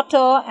of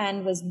water,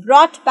 and was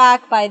brought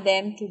back by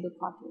them to the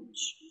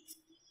cottage.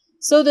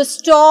 So the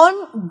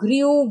storm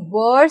grew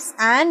worse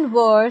and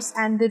worse,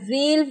 and the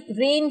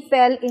rain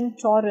fell in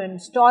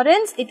torrents.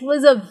 Torrents, it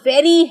was a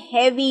very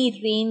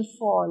heavy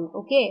rainfall,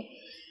 okay.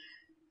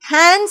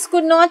 Hans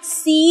could not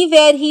see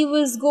where he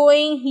was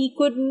going. He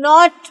could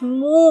not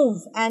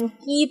move and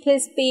keep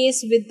his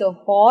pace with the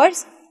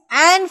horse.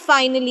 And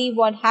finally,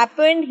 what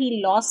happened?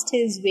 He lost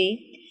his way.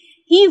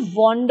 He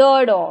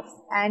wandered off.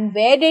 And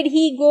where did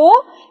he go?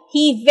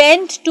 He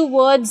went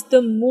towards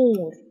the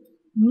moor.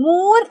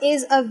 Moor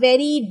is a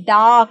very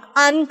dark,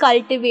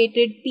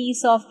 uncultivated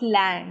piece of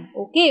land,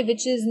 okay,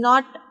 which is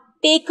not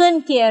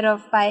taken care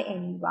of by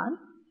anyone.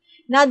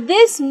 Now,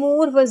 this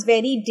moor was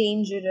very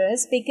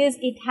dangerous because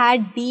it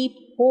had deep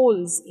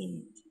holes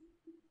in it.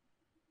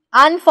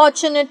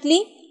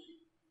 Unfortunately,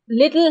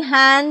 little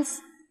Hans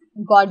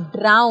got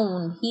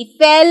drowned. He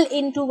fell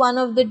into one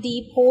of the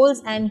deep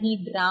holes and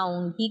he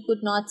drowned. He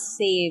could not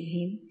save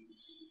him.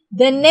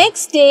 The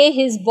next day,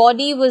 his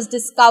body was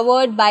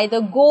discovered by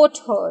the goat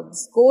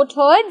herds. Goat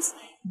herds,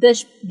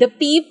 the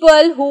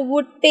people who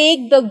would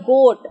take the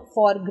goat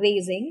for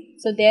grazing.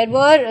 So there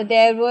were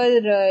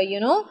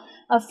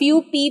a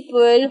few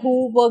people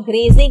who were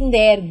grazing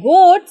their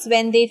goats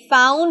when they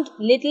found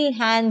little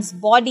Hans'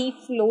 body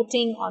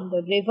floating on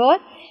the river,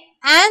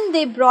 and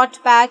they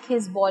brought back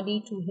his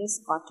body to his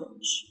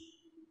cottage.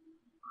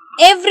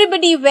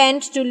 Everybody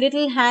went to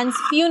little Hans'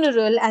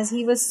 funeral as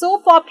he was so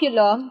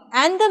popular,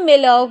 and the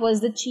miller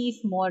was the chief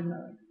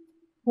mourner.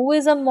 Who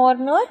is a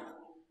mourner?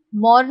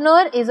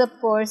 Mourner is a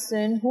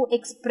person who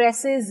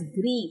expresses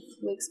grief,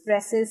 who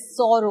expresses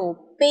sorrow,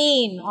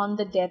 pain on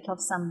the death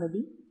of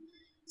somebody.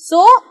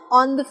 So,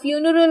 on the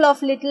funeral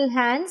of little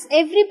Hans,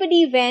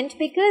 everybody went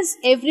because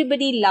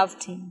everybody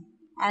loved him.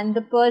 And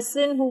the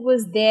person who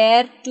was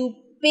there to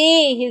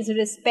pay his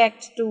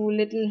respect to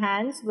little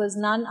Hans was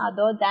none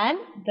other than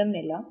the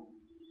miller.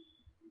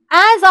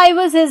 "As I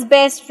was his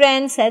best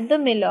friend," said the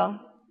miller,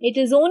 "it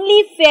is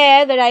only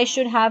fair that I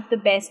should have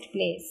the best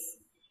place."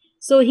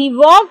 So he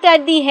walked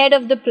at the head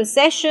of the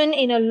procession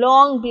in a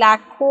long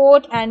black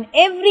coat, and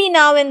every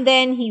now and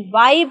then he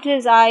wiped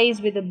his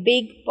eyes with a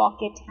big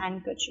pocket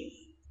handkerchief.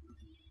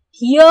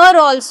 Here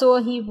also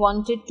he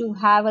wanted to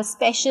have a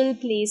special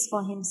place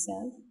for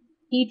himself.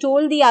 He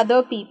told the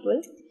other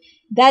people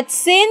that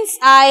since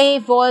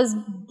I was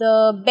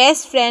the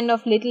best friend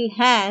of little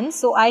Hans,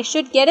 so I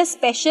should get a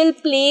special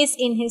place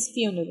in his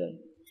funeral.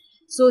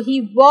 So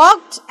he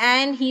walked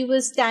and he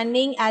was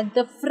standing at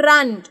the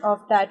front of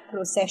that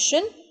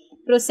procession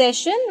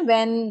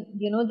when,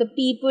 the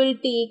people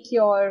take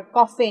your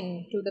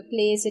coffin to the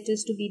place it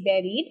is to be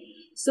buried.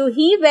 So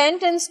he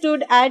went and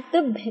stood at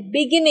the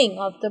beginning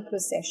of the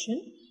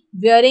procession,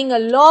 wearing a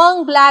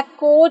long black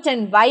coat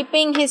and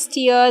wiping his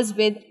tears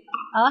with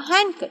a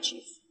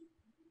handkerchief.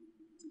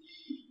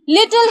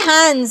 "Little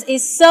Hans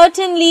is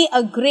certainly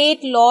a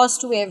great loss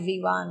to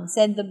everyone,"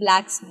 said the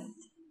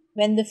blacksmith.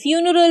 When the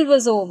funeral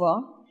was over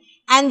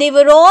and they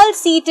were all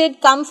seated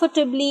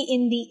comfortably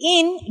in the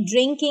inn,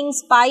 drinking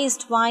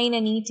spiced wine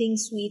and eating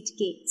sweet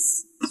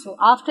cakes. So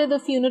after the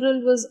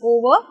funeral was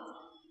over,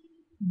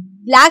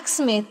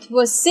 blacksmith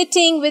was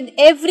sitting with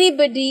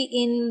everybody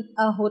in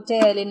a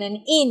hotel, in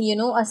an inn,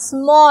 a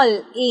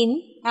small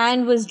inn,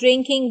 and was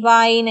drinking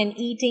wine and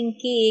eating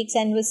cakes,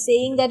 and was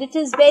saying that it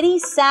is very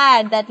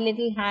sad that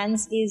little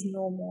Hans is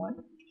no more.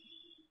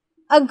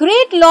 A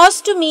great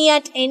loss to me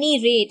at any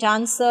rate,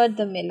 answered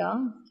the miller.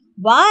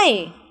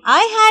 Why,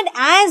 I had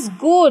as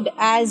good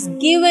as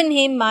given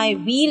him my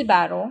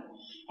wheelbarrow,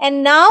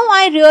 and now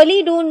I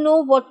really don't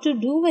know what to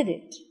do with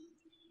it.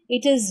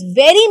 It is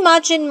very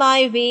much in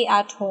my way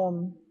at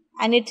home,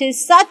 and it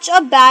is such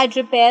a bad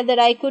repair that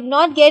I could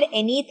not get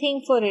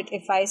anything for it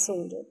if I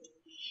sold it.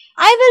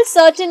 I will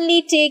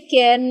certainly take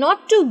care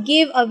not to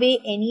give away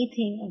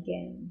anything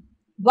again.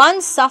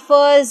 One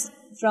suffers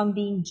from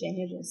being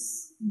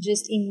generous.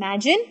 Just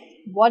imagine,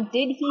 what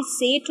did he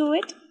say to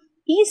it?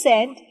 He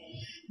said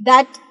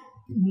that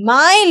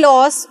my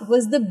loss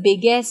was the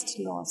biggest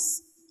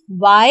loss.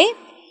 Why?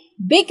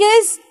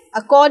 Because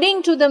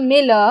according to the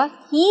miller,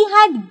 he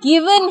had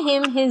given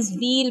him his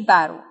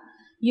wheelbarrow.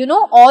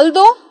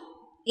 Although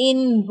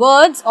in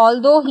words,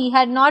 although he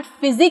had not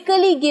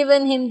physically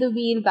given him the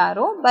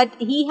wheelbarrow, but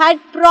he had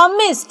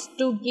promised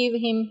to give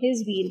him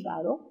his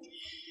wheelbarrow.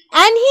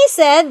 And he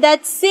said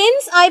that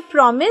since I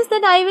promised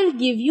that I will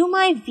give you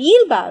my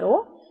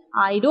wheelbarrow,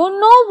 I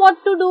don't know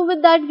what to do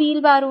with that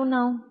wheelbarrow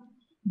now.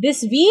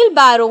 This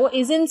wheelbarrow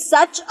is in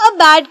such a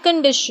bad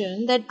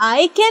condition that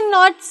I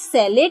cannot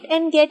sell it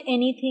and get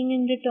anything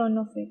in return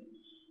of it.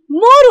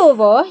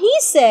 Moreover, he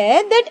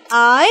said that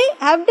I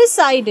have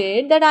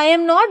decided that I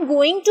am not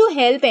going to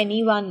help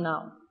anyone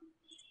now.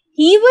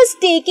 He was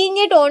taking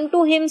it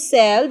onto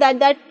himself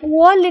that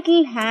poor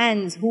little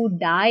Hans who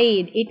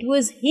died, it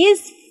was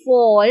his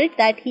fault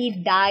that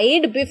he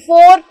died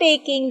before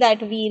taking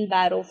that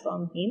wheelbarrow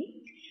from him.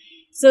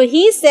 So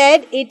he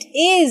said it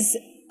is,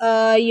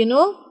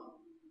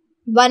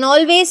 one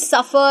always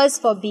suffers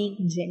for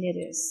being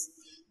generous.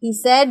 He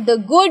said the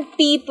good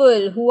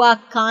people who are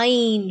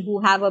kind,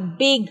 who have a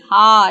big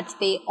heart,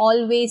 they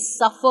always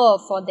suffer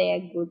for their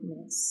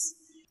goodness.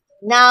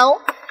 Now,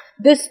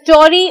 the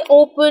story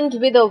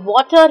opened with a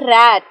water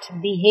rat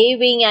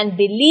behaving and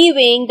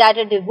believing that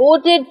a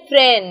devoted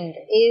friend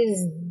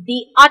is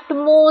the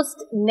utmost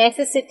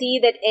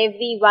necessity that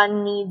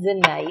everyone needs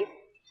in life.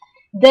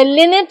 The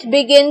linnet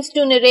begins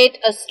to narrate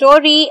a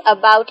story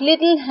about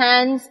little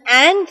Hans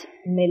and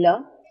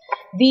Miller.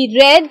 We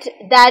read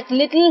that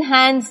little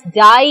Hans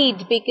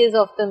died because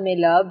of the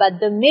miller, but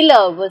the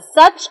miller was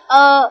such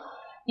a,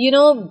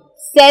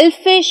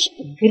 selfish,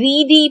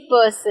 greedy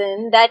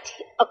person that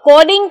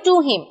according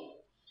to him,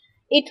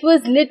 it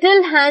was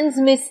little Hans'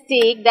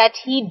 mistake that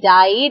he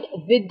died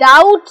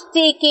without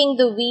taking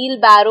the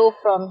wheelbarrow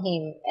from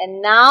him.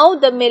 And now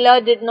the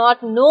miller did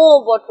not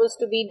know what was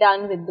to be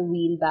done with the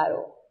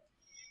wheelbarrow.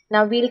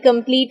 Now we'll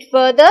complete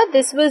further.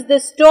 This was the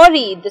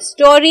story. The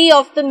story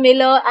of the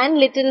miller and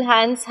little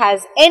Hans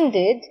has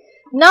ended.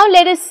 Now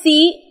let us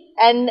see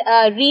and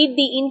read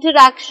the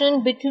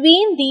interaction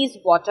between these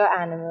water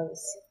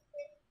animals.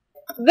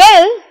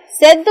 Well,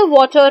 said the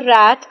water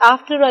rat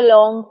after a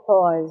long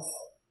pause.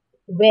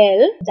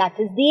 Well, that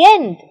is the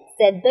end,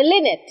 said the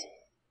linnet.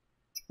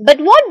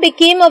 But what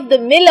became of the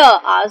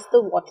miller? Asked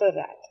the water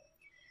rat.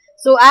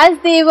 So as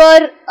they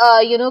were,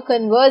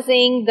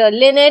 conversing, the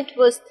linnet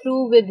was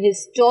through with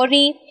his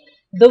story.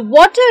 The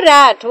water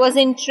rat was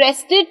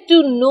interested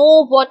to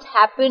know what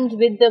happened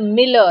with the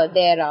miller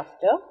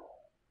thereafter.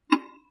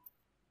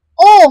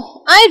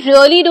 Oh, I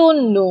really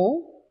don't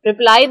know,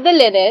 replied the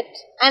linnet,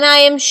 and I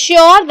am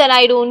sure that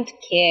I don't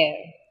care.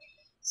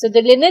 So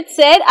the linnet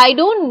said, I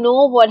don't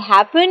know what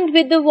happened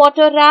with the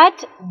water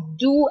rat,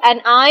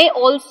 and I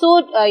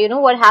also,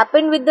 what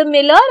happened with the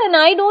miller, and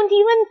I don't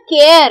even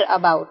care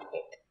about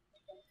it.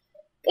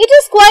 It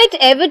is quite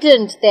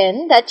evident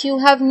then that you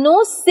have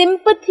no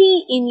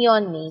sympathy in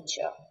your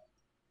nature.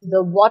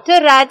 The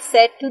water rat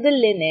said to the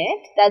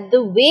linnet that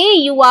the way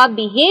you are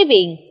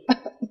behaving,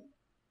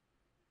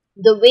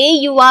 the way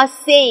you are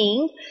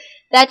saying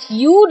that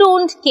you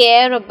don't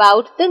care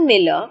about the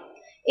miller,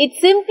 it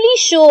simply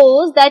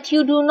shows that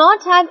you do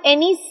not have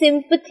any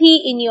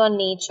sympathy in your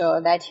nature,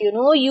 that you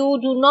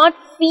do not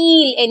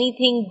feel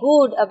anything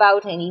good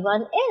about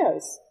anyone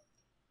else.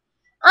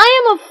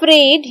 I am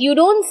afraid you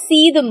don't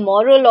see the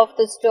moral of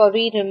the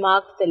story,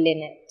 remarked the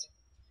linnet.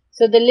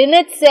 So the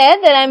linnet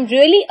said that I'm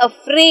really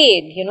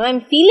afraid,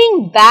 I'm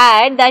feeling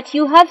bad that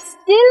you have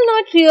still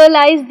not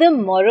realized the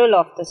moral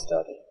of the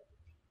story.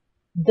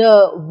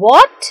 The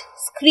what?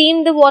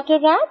 Screamed the water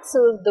rat.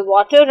 So the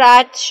water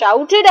rat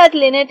shouted at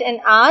linnet and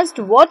asked,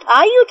 what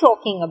are you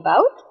talking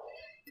about?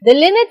 The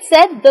linnet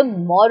said the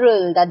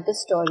moral that the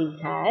story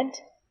had.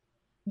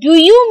 Do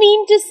you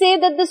mean to say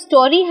that the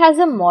story has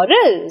a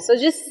moral? So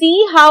just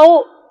see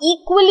how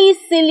equally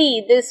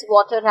silly this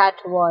water rat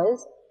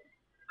was.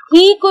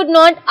 He could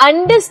not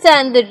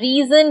understand the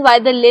reason why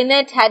the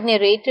linnet had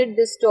narrated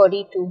the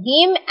story to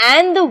him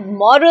and the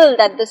moral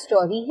that the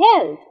story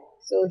held.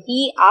 So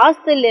he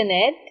asked the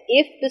linnet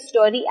if the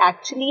story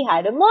actually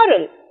had a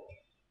moral.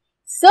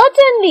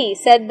 Certainly,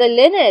 said the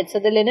linnet. So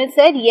the linnet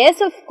said,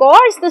 yes, of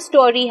course the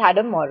story had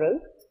a moral.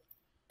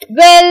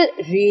 Well,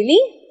 really?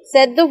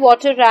 Said the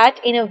water rat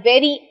in a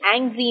very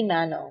angry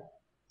manner.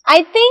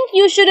 I think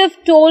you should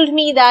have told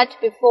me that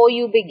before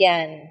you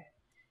began.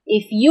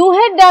 If you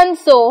had done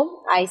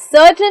so, I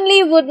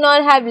certainly would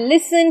not have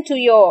listened to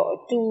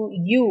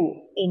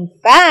you. In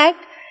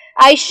fact,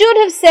 I should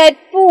have said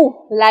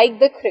pooh like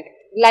the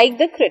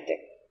critic.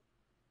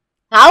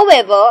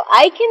 However,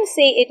 I can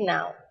say it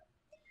now.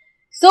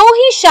 So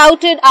he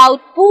shouted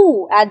out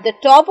pooh at the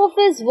top of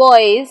his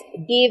voice,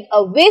 gave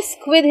a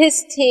whisk with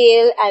his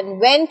tail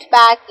and went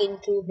back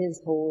into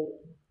his hole.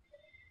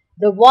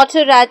 The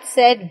water rat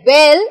said,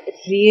 well,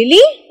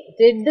 really?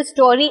 Did the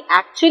story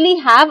actually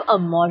have a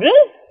moral?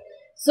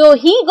 So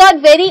he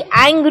got very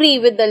angry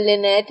with the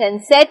linnet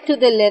and said to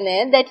the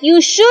linnet that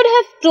you should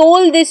have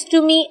told this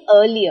to me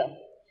earlier.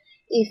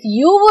 If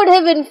you would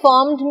have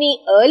informed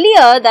me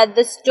earlier that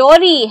the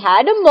story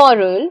had a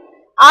moral,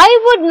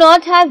 I would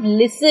not have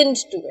listened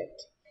to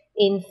it.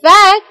 In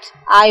fact,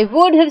 I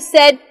would have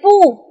said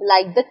pooh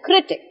like the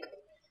critic.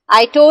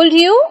 I told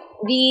you,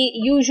 we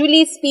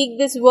usually speak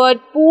this word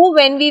pooh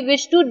when we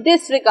wish to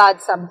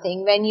disregard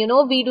something, when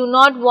we do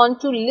not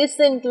want to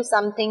listen to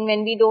something,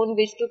 when we don't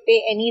wish to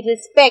pay any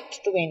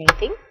respect to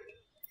anything.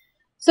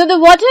 So the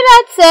water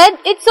rat said,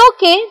 it's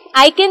okay,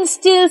 I can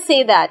still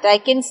say that, I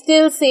can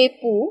still say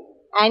pooh.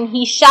 And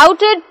he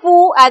shouted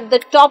pooh at the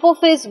top of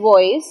his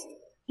voice.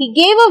 He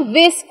gave a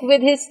whisk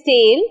with his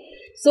tail,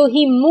 so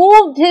he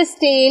moved his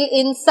tail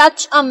in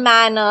such a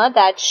manner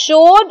that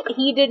showed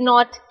he did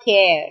not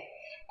care.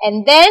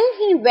 And then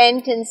he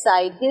went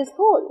inside his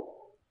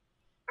hole.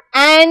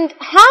 And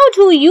how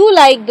do you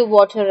like the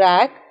water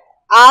rat?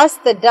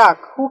 Asked the duck,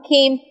 who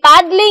came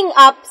paddling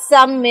up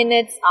some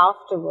minutes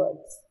afterwards.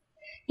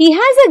 He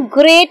has a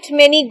great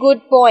many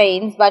good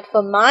points, but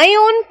for my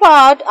own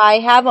part, I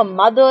have a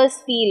mother's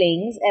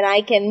feelings, and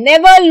I can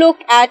never look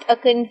at a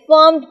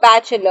confirmed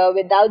bachelor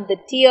without the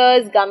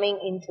tears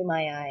coming into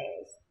my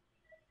eyes.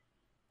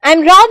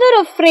 I'm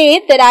rather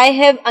afraid that I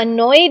have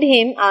annoyed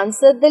him,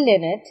 answered the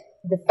linnet.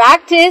 The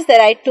fact is that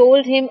I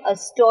told him a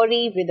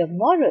story with a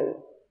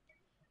moral.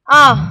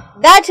 Ah,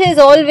 that is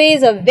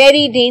always a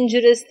very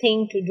dangerous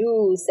thing to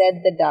do,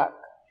 said the duck,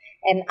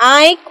 and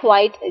I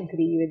quite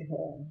agree with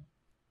her.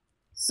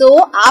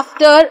 So,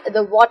 after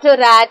the water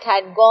rat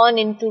had gone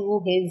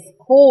into his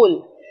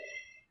hole,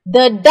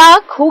 the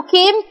duck who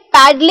came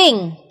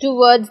paddling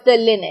towards the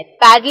linnet,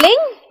 paddling,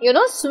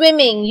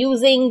 swimming,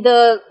 using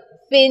the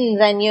fins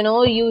and,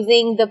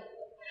 using the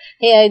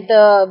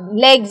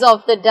legs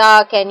of the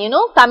duck and,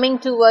 coming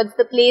towards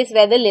the place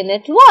where the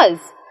linnet was.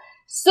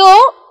 So,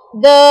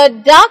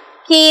 the duck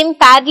came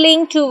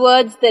paddling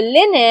towards the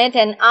linnet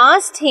and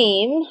asked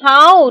him,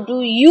 how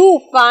do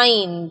you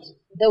find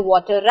the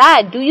water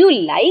rat? Do you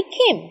like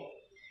him?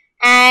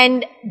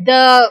 And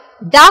the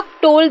duck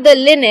told the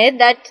linnet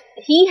that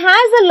he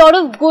has a lot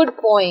of good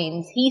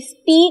points. He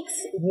speaks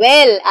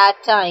well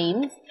at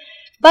times.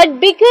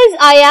 But because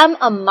I am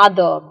a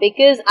mother,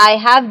 because I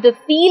have the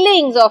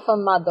feelings of a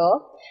mother,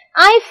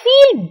 I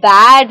feel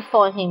bad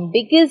for him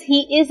because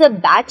he is a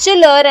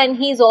bachelor and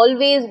he is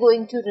always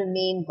going to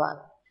remain one.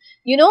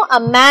 A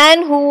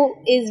man who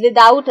is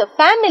without a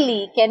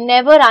family can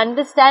never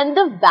understand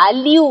the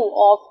value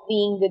of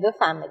being with a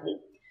family.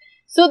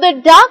 So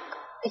the duck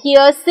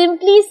here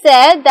simply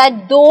said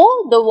that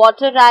though the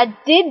water rat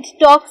did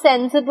talk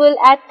sensible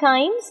at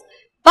times,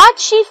 but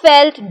she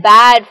felt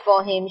bad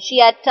for him. She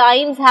at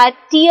times had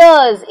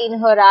tears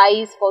in her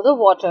eyes for the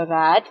water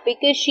rat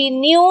because she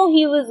knew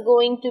he was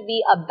going to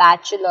be a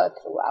bachelor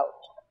throughout.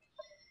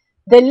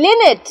 The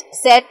linnet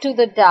said to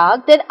the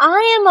duck that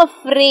I am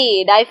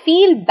afraid, I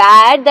feel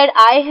bad that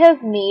I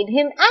have made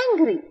him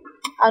angry.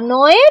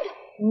 Annoyed,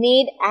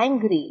 made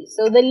angry.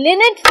 So the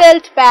linnet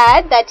felt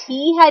bad that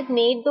he had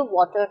made the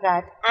water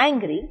rat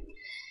angry.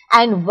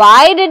 And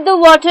why did the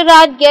water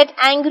rat get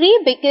angry?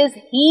 Because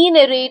he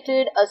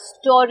narrated a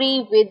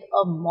story with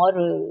a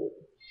moral.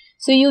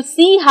 So you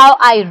see how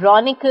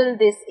ironical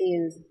this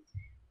is.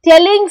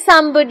 Telling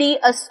somebody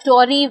a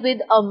story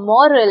with a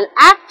moral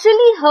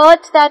actually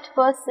hurt that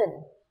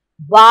person.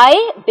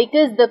 Why?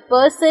 Because the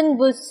person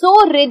was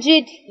so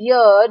rigid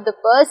here, the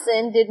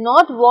person did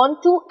not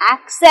want to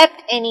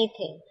accept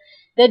anything.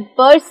 The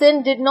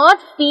person did not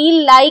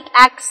feel like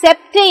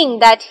accepting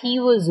that he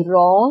was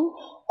wrong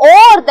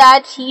or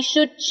that he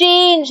should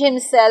change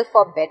himself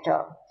for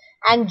better.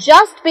 And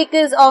just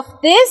because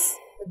of this,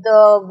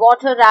 the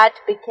water rat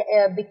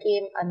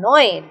became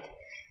annoyed.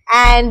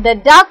 And the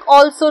duck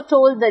also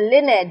told the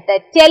linnet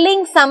that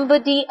telling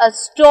somebody a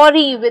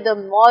story with a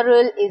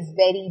moral is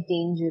very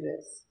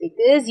dangerous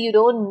because you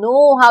don't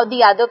know how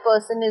the other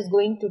person is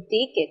going to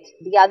take it.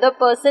 The other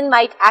person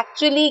might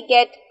actually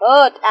get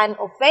hurt and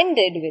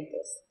offended with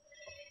this.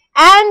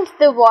 And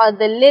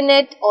the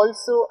linnet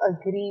also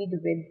agreed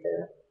with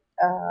the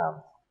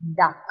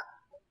duck.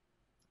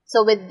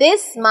 So with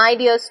this, my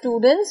dear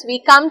students,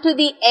 we come to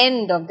the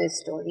end of this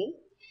story.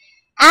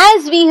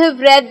 As we have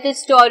read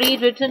this story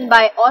written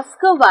by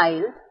Oscar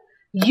Wilde,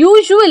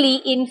 usually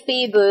in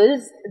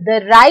fables,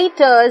 the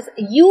writers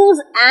use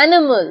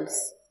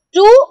animals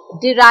to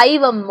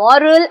derive a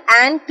moral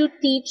and to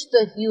teach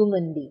the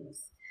human beings.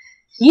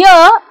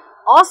 Here,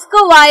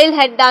 Oscar Wilde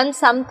had done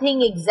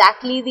something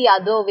exactly the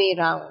other way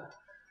round.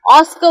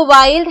 Oscar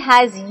Wilde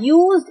has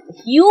used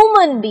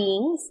human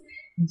beings,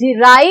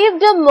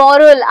 derived a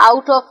moral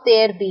out of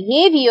their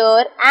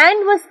behavior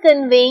and was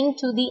conveying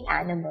to the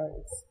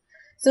animals.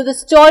 So the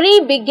story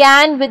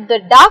began with the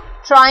duck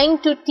trying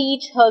to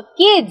teach her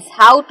kids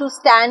how to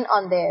stand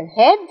on their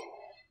head.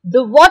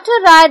 The water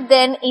rat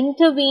then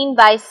intervened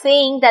by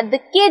saying that the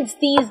kids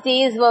these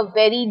days were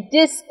very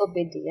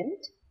disobedient.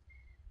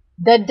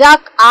 The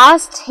duck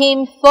asked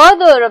him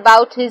further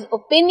about his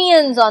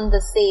opinions on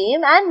the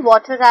same, and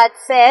Water Rat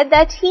said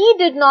that he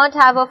did not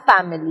have a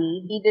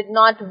family, he did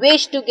not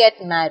wish to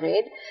get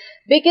married,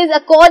 because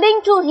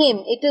according to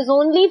him, it is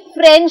only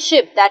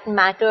friendship that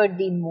mattered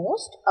the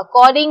most.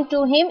 According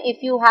to him,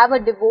 if you have a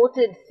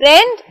devoted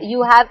friend,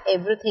 you have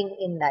everything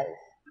in life.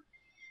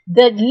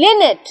 The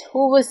linnet,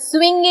 who was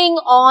swinging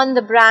on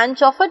the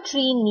branch of a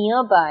tree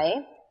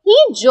nearby, he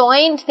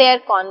joined their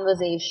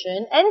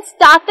conversation and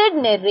started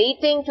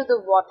narrating to the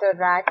water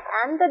rat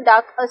and the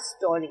duck a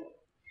story.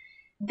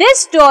 This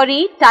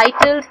story,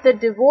 titled The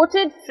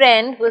Devoted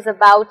Friend, was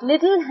about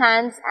Little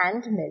Hans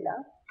and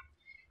Miller.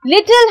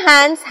 Little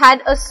Hans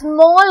had a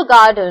small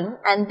garden,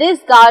 and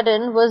this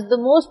garden was the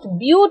most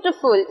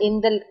beautiful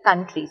in the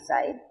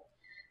countryside.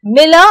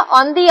 Miller,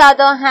 on the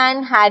other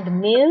hand, had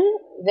mill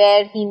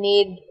where he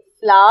made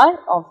flour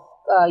of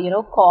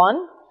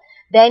corn.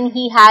 Then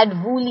he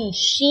had woolly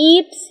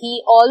sheep.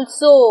 He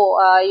also,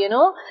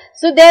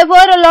 so there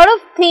were a lot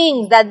of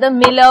things that the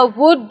miller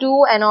would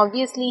do, and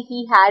obviously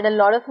he had a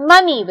lot of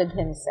money with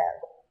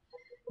himself.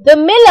 The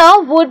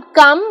miller would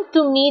come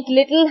to meet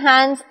Little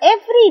Hans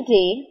every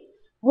day,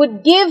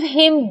 would give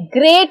him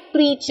great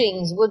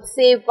preachings, would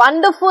say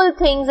wonderful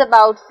things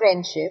about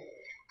friendship,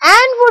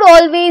 and would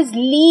always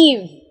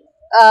leave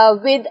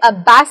with a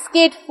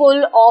basket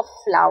full of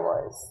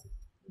flowers.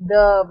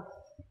 The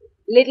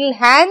Little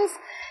Hans,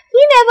 he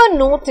never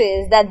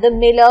noticed that the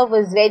miller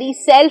was very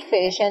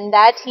selfish and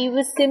that he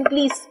was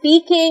simply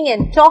speaking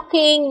and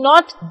talking,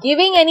 not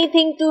giving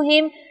anything to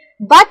him,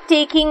 but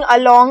taking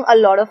along a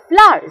lot of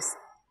flowers.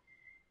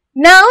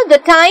 Now the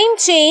time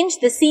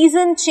changed, the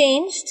season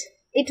changed.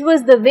 It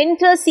was the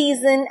winter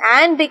season,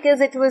 and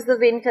because it was the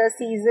winter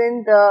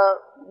season,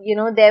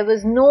 there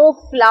was no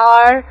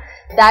flower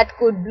that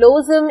could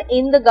blossom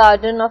in the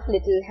garden of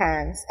Little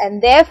Hans,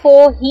 and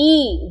therefore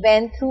he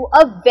went through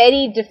a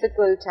very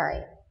difficult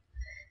time.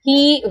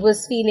 He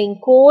was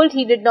feeling cold,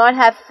 he did not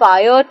have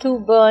fire to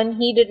burn,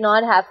 he did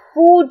not have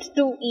food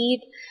to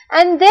eat,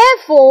 and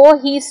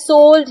therefore he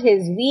sold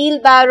his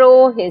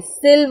wheelbarrow, his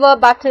silver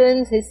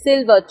buttons, his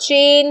silver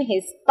chain,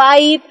 his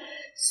pipe,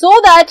 so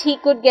that he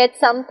could get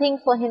something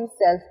for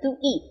himself to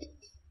eat.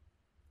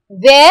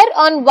 Where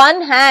on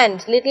one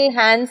hand Little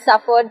Hans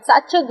suffered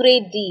such a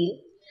great deal,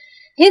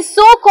 his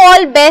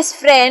so-called best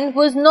friend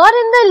was not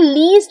in the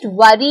least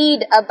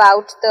worried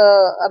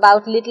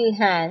about Little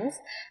Hans,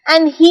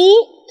 and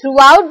he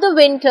throughout the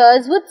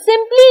winters would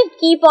simply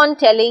keep on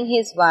telling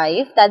his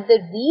wife that the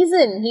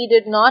reason he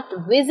did not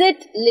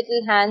visit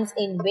Little Hans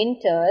in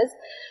winters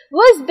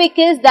was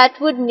because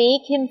that would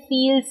make him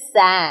feel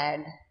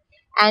sad.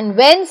 And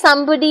when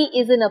somebody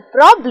is in a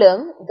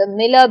problem, the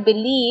miller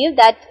believed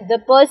that the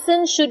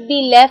person should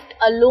be left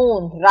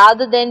alone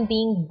rather than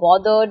being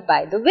bothered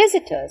by the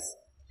visitors.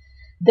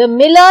 The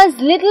miller's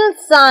little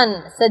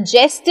son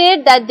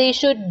suggested that they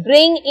should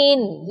bring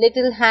in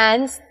Little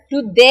Hans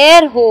to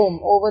their home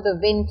over the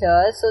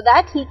winter so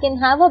that he can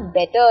have a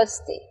better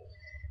stay.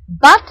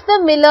 But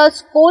the miller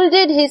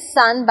scolded his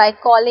son by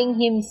calling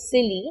him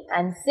silly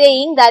and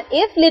saying that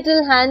if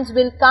Little Hans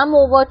will come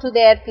over to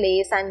their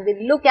place and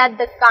will look at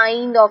the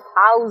kind of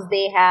house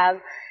they have,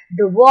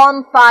 the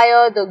warm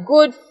fire, the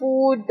good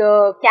food,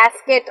 the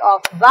casket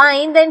of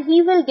wine, then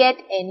he will get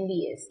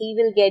envious, he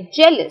will get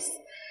jealous.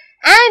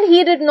 And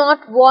he did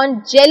not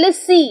want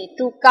jealousy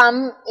to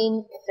come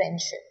in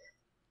friendship.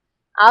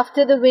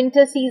 After the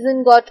winter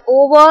season got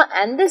over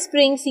and the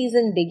spring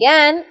season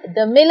began,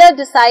 the miller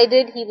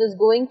decided he was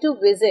going to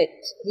visit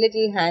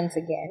Little Hans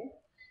again.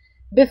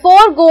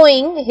 Before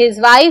going,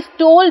 his wife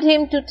told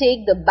him to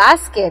take the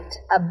basket,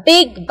 a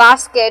big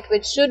basket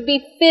which should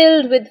be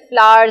filled with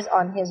flowers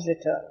on his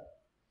return.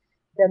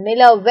 The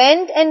miller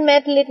went and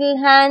met Little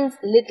Hans.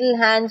 Little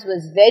Hans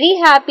was very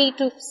happy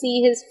to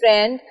see his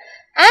friend,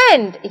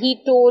 and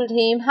he told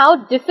him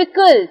how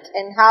difficult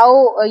and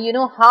how,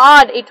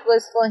 hard it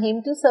was for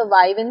him to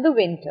survive in the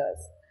winters.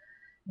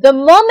 The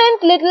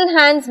moment Little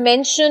Hans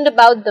mentioned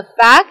about the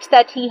fact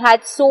that he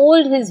had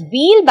sold his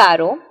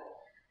wheelbarrow,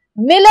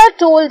 Miller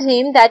told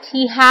him that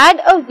he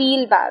had a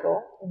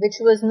wheelbarrow which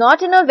was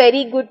not in a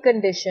very good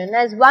condition,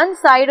 as one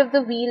side of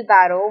the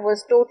wheelbarrow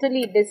was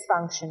totally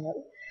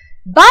dysfunctional,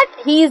 but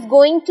he is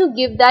going to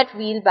give that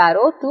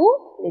wheelbarrow to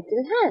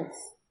Little Hans.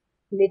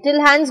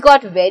 Little Hans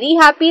got very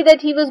happy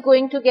that he was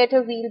going to get a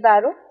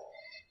wheelbarrow.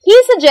 He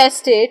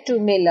suggested to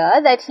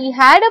Miller that he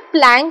had a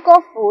plank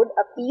of wood,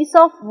 a piece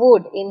of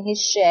wood in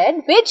his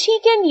shed, which he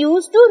can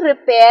use to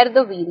repair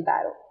the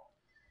wheelbarrow.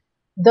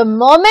 The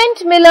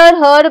moment Miller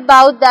heard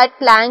about that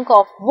plank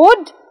of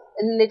wood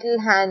Little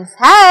Hans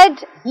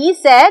had, he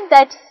said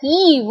that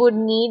he would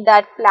need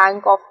that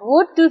plank of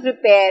wood to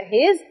repair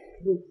his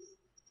roof.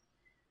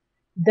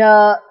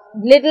 The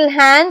Little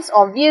Hans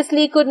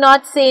obviously could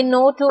not say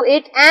no to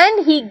it,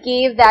 and he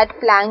gave that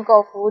plank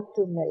of wood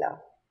to Miller.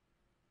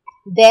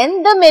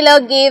 Then the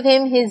miller gave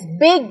him his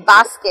big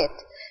basket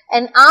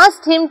and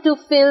asked him to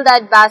fill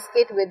that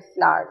basket with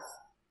flowers.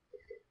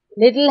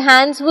 Little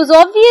Hans was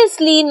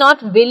obviously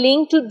not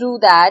willing to do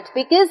that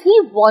because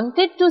he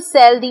wanted to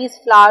sell these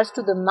flowers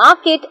to the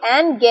market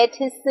and get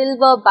his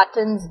silver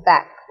buttons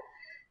back.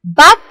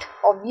 But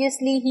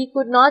obviously he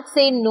could not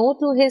say no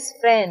to his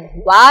friend.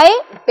 Why?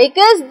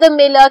 Because the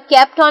miller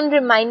kept on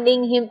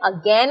reminding him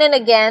again and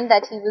again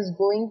that he was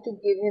going to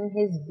give him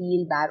his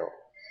wheelbarrow.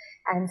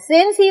 And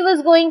since he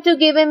was going to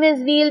give him his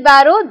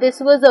wheelbarrow, this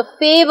was a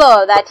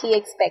favor that he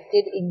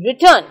expected in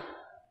return.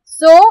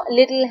 So,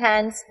 Little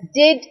Hans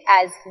did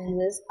as he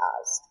was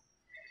asked.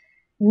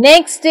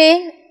 Next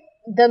day,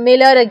 the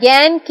miller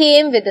again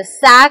came with a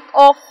sack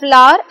of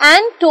flour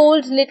and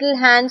told Little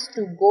Hans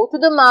to go to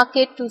the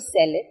market to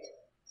sell it.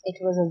 It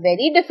was a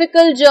very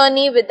difficult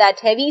journey with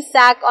that heavy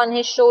sack on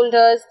his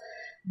shoulders,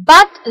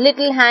 but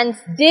Little Hans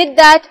did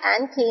that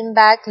and came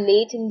back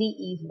late in the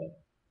evening.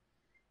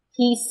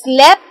 He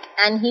slept,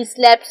 and he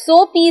slept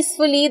so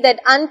peacefully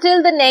that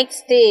until the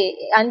next day,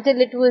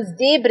 until it was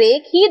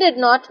daybreak, he did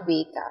not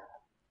wake up.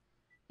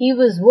 He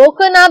was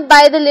woken up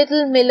by the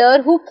little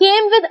miller, who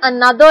came with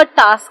another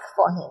task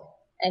for him.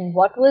 And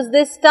what was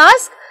this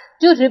task?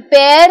 To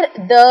repair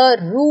the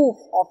roof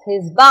of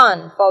his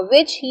barn, for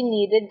which he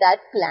needed that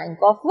plank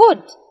of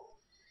wood.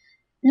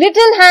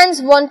 Little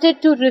Hans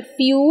wanted to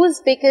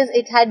refuse because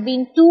it had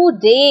been 2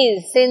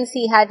 days since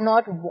he had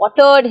not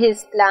watered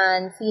his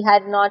plants, he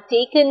had not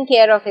taken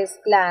care of his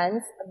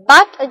plants.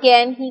 But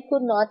again, he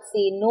could not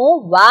say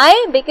no.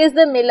 Why? Because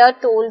the miller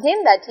told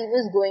him that he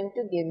was going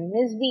to give him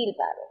his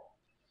wheelbarrow.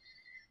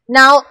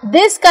 Now,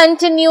 this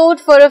continued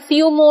for a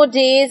few more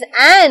days,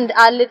 and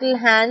our Little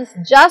Hans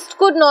just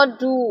could not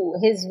do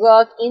his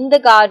work in the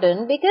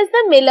garden because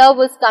the miller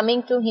was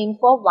coming to him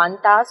for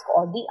one task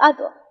or the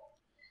other.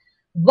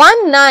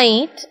 One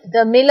night,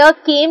 the miller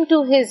came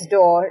to his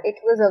door. It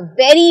was a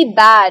very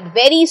bad,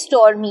 very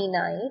stormy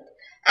night,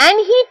 and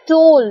he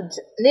told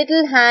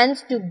Little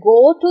Hans to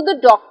go to the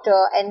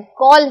doctor and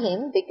call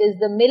him because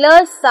the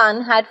miller's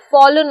son had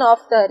fallen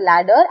off the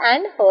ladder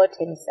and hurt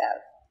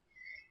himself.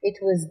 It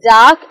was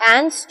dark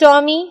and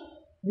stormy.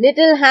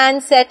 Little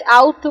Hans set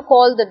out to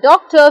call the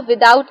doctor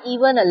without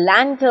even a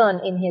lantern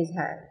in his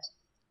hand.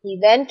 He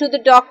went to the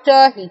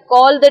doctor, he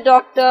called the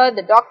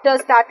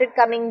doctor started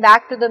coming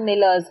back to the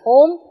miller's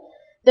home.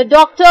 The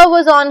doctor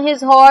was on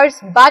his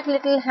horse, but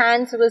Little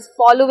Hans was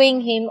following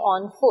him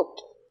on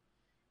foot.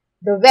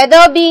 The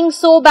weather being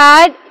so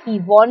bad, he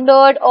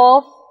wandered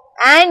off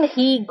and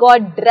he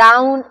got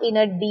drowned in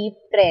a deep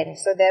trench.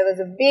 So there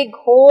was a big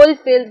hole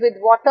filled with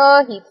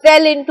water, he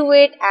fell into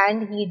it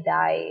and he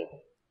died.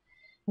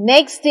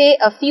 Next day,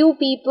 a few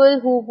people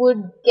who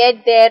would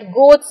get their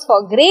goats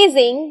for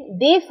grazing,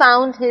 they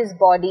found his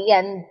body,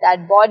 and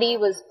that body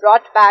was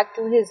brought back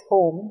to his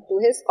home, to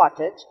his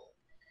cottage.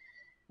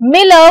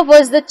 Miller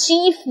was the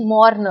chief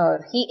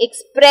mourner. He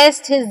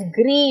expressed his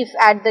grief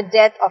at the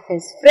death of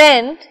his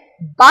friend,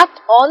 but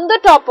on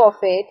the top of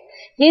it,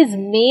 his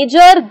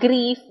major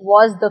grief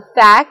was the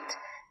fact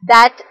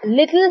that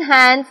Little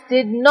Hans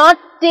did not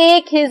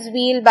take his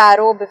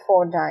wheelbarrow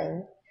before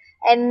dying.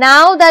 And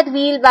now that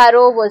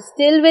wheelbarrow was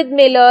still with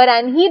Miller,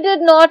 and he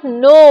did not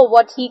know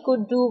what he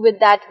could do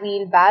with that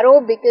wheelbarrow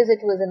because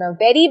it was in a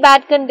very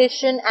bad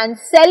condition and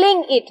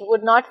selling it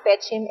would not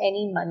fetch him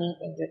any money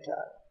in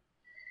return.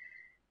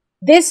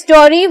 This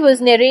story was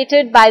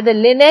narrated by the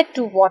linnet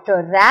to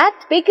Water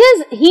Rat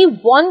because he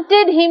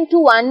wanted him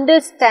to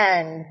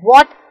understand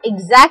what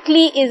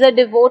exactly is a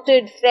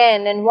devoted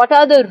friend and what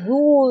are the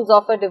rules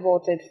of a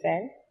devoted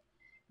friend.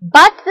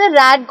 But the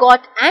rat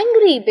got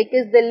angry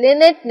because the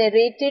linnet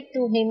narrated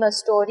to him a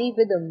story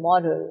with a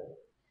moral.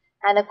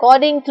 And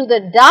according to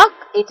the duck,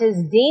 it is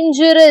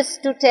dangerous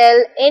to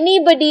tell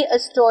anybody a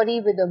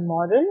story with a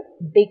moral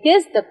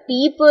because the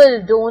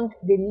people don't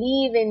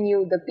believe in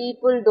you, the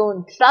people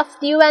don't trust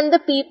you, and the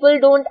people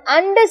don't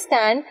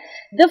understand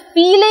the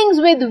feelings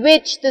with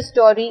which the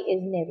story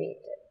is narrated.